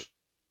find it.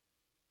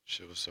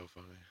 Shit was so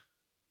funny.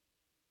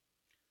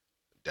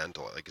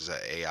 Dental, like, is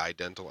that AI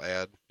dental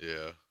ad?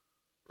 Yeah.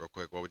 Real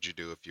quick, what would you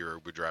do if your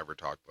Uber driver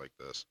talked like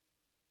this?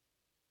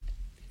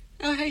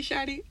 Oh, hey,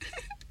 Shawty.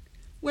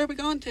 Where we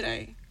going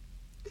today?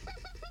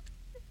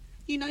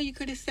 You know you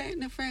could have sat in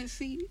the front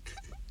seat.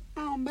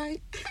 I don't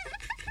bite.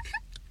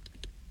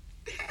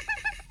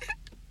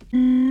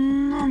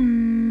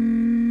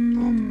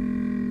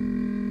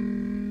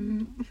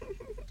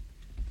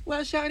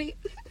 Well, Shawty,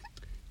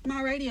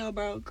 my radio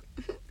broke.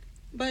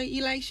 But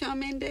you like Shawn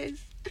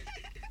Mendes?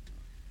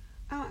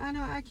 I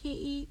know I can't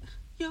eat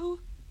you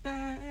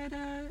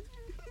better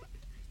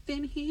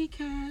than he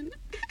can.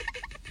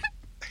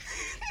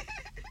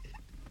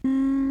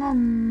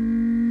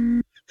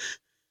 You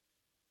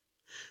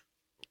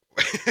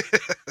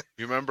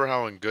remember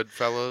how in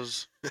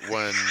Goodfellas,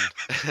 when...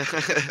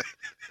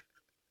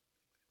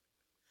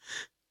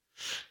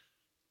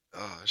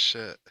 Oh,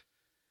 shit.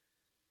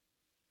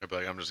 I'd be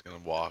like, I'm just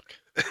going to walk.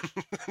 I'm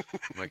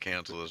going to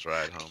cancel this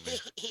ride,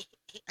 homie.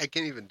 I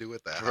can't even do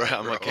it that Right, high,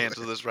 I'm going to bro.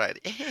 cancel this ride.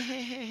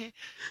 He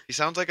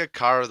sounds like a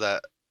car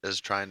that is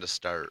trying to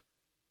start.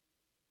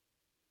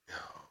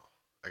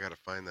 I gotta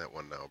find that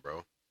one now,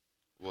 bro.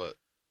 What?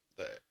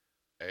 The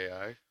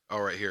AI?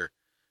 Oh, right here.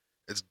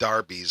 It's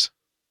Darby's.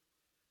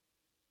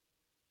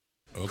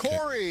 Okay.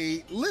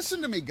 Corey,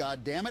 listen to me,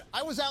 goddammit.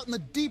 I was out in the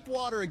deep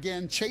water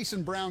again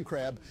chasing brown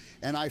crab,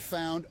 and I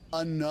found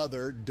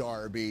another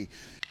Darby.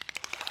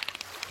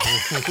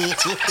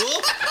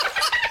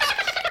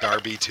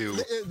 Darby 2.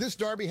 This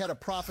Darby had a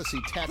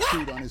prophecy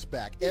tattooed on his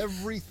back.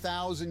 Every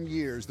 1,000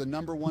 years, the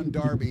number 1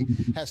 Darby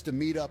has to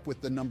meet up with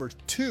the number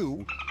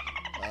 2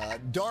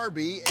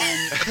 Darby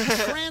and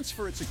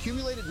transfer its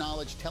accumulated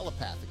knowledge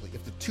telepathically.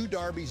 If the 2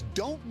 Darbys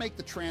don't make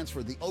the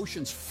transfer, the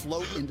oceans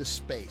float into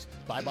space.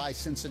 Bye-bye,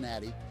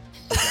 Cincinnati.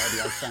 The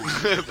Darby I found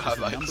is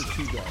the number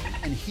 2 Darby,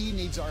 and he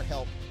needs our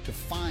help to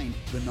find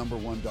the number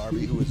 1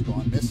 Darby who has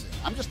gone missing.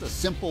 I'm just a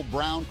simple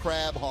brown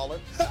crab hauler.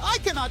 I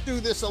cannot do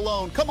this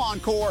alone. Come on,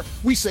 Core.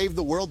 We saved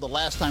the world the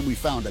last time we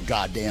found a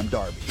goddamn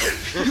Darby.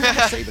 You want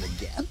to save it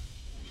again?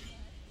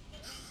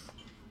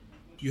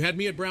 You had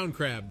me at brown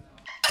crab.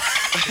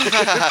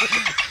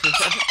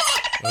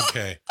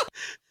 Okay.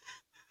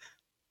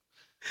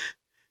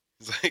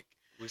 It's like,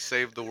 We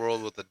saved the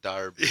world with a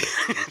Darby.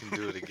 We can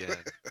do it again.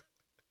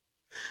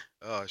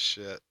 oh,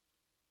 shit.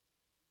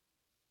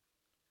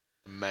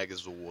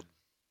 Megazord.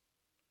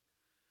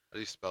 How do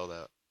you spell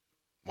that?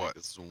 What?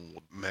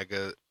 Megazord.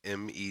 Mega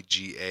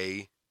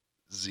MEGAZ.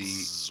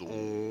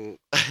 Zord.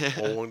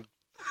 On.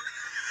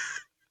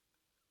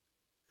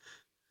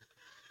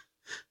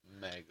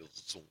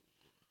 Megazord.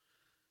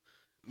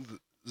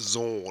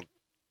 Zone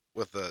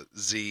with a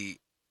Z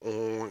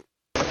on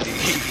D.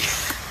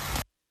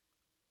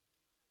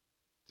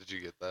 Did you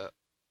get that?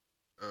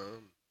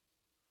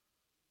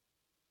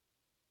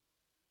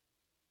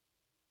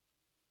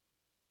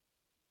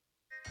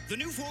 The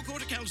new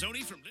four-quarter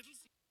calzone from Little...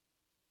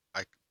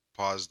 I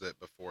paused it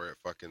before it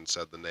fucking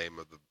said the name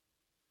of the...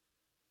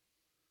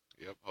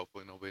 Yep,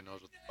 hopefully nobody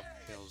knows what the fuck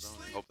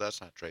calzone. Hope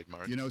that's not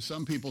trademarked. You know,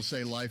 some people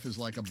say life is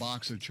like a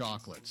box of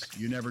chocolates.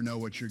 You never know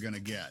what you're going to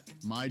get.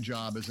 My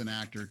job as an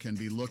actor can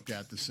be looked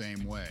at the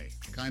same way.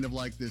 Kind of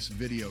like this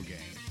video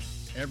game.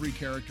 Every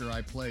character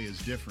I play is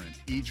different,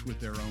 each with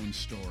their own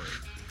story.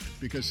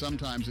 Because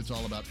sometimes it's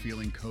all about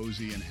feeling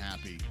cozy and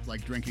happy,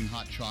 like drinking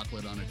hot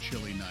chocolate on a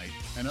chilly night.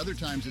 And other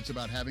times it's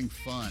about having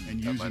fun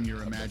and using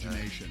your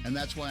imagination. And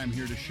that's why I'm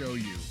here to show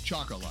you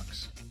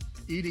Chocolux.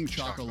 Eating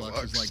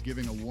Chocolux is like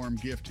giving a warm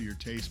gift to your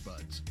taste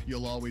buds.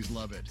 You'll always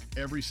love it,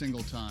 every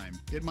single time.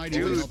 It might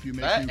even help you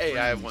make that new AI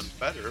friends. one's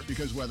better.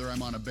 Because whether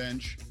I'm on a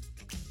bench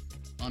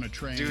on a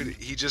train, Dude,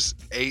 he just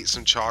ate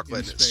some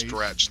chocolate in and it space,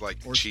 stretched like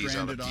or cheese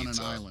on a stranded on an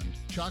pizza. island.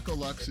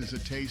 Chocolux is a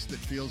taste that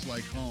feels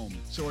like home.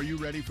 So are you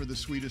ready for the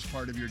sweetest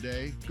part of your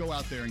day? Go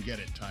out there and get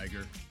it,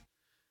 Tiger.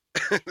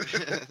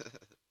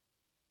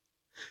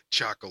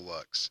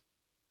 Chocolux.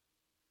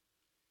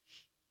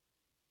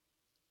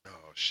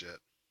 Oh, shit.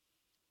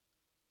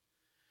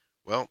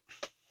 Well,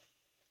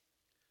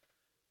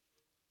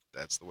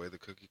 that's the way the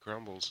cookie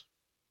crumbles,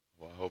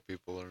 Well, I hope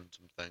people learn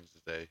some things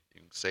today.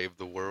 You can save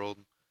the world.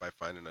 by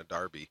finding a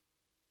Darby.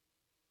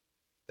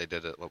 They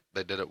did it.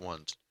 They did it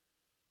once.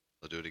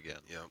 They'll do it again.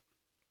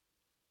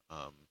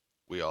 Yep.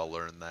 We all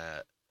learned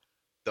that.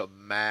 The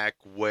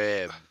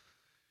Macwib.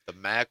 The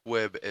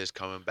Macwib is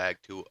coming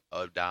back to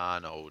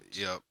Badonos.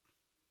 Yep.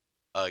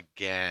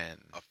 Again.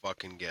 A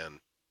fucking again.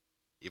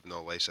 Even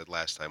though they said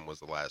last time was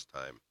the last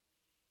time.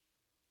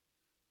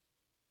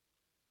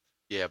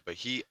 Yeah, but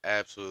he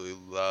absolutely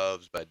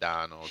loves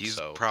Badonos. He's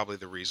probably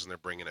the reason they're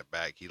bringing it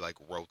back. He like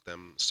wrote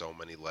them so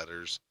many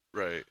letters.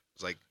 right.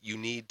 It's like, you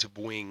need to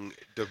bring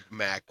the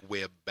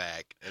Macwib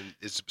back, and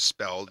it's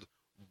spelled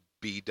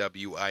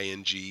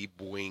BWING,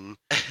 boing.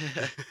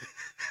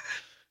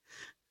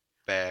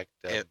 Back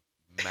to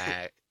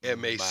Mac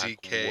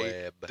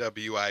Macwib.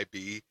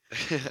 MACKWIB.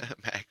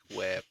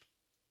 Macwib.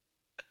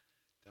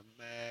 The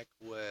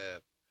Macwib.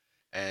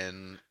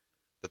 And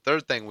the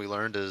third thing we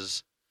learned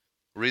is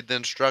read the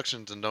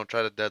instructions and don't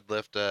try to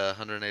deadlift a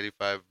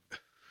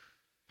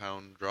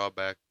 185-pound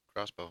drawback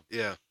crossbow.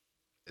 Yeah.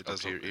 It Up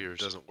to your doesn't, ears.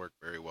 it doesn't work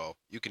very well.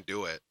 You can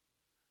do it,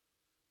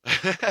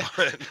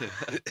 but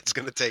it's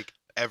going to take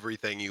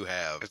everything you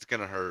have. It's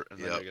gonna hurt, and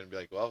then Yep. you're gonna be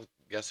like, "Well,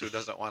 guess who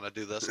doesn't want to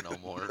do this no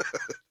more?"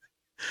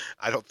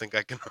 I don't think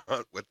I can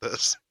hunt with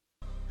this.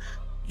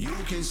 You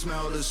can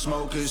smell the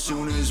smoke as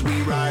soon as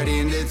we ride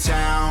into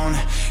town.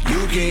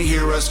 You can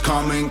hear us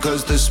coming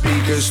cause the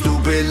speaker's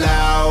stupid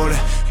loud.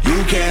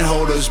 You can't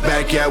hold us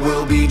back, yeah,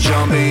 we'll be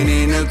jumping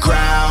in the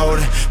crowd.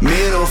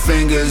 Middle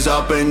fingers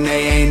up and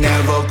they ain't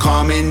never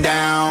coming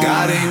down.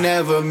 God ain't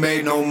never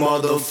made no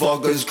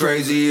motherfuckers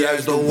crazy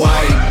as the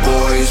white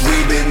boys.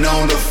 We've been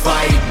known to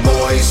fight,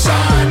 boys.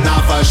 Sign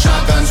off our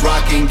shotguns,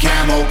 rocking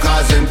camo,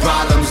 causing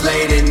problems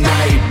late at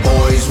night,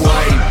 boys.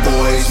 White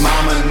boys,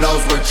 mama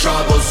knows we're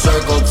trouble,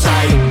 circle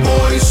tight,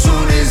 boys.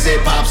 Soon as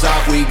it pops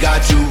off, we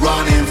got you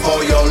running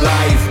for your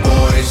life, boys.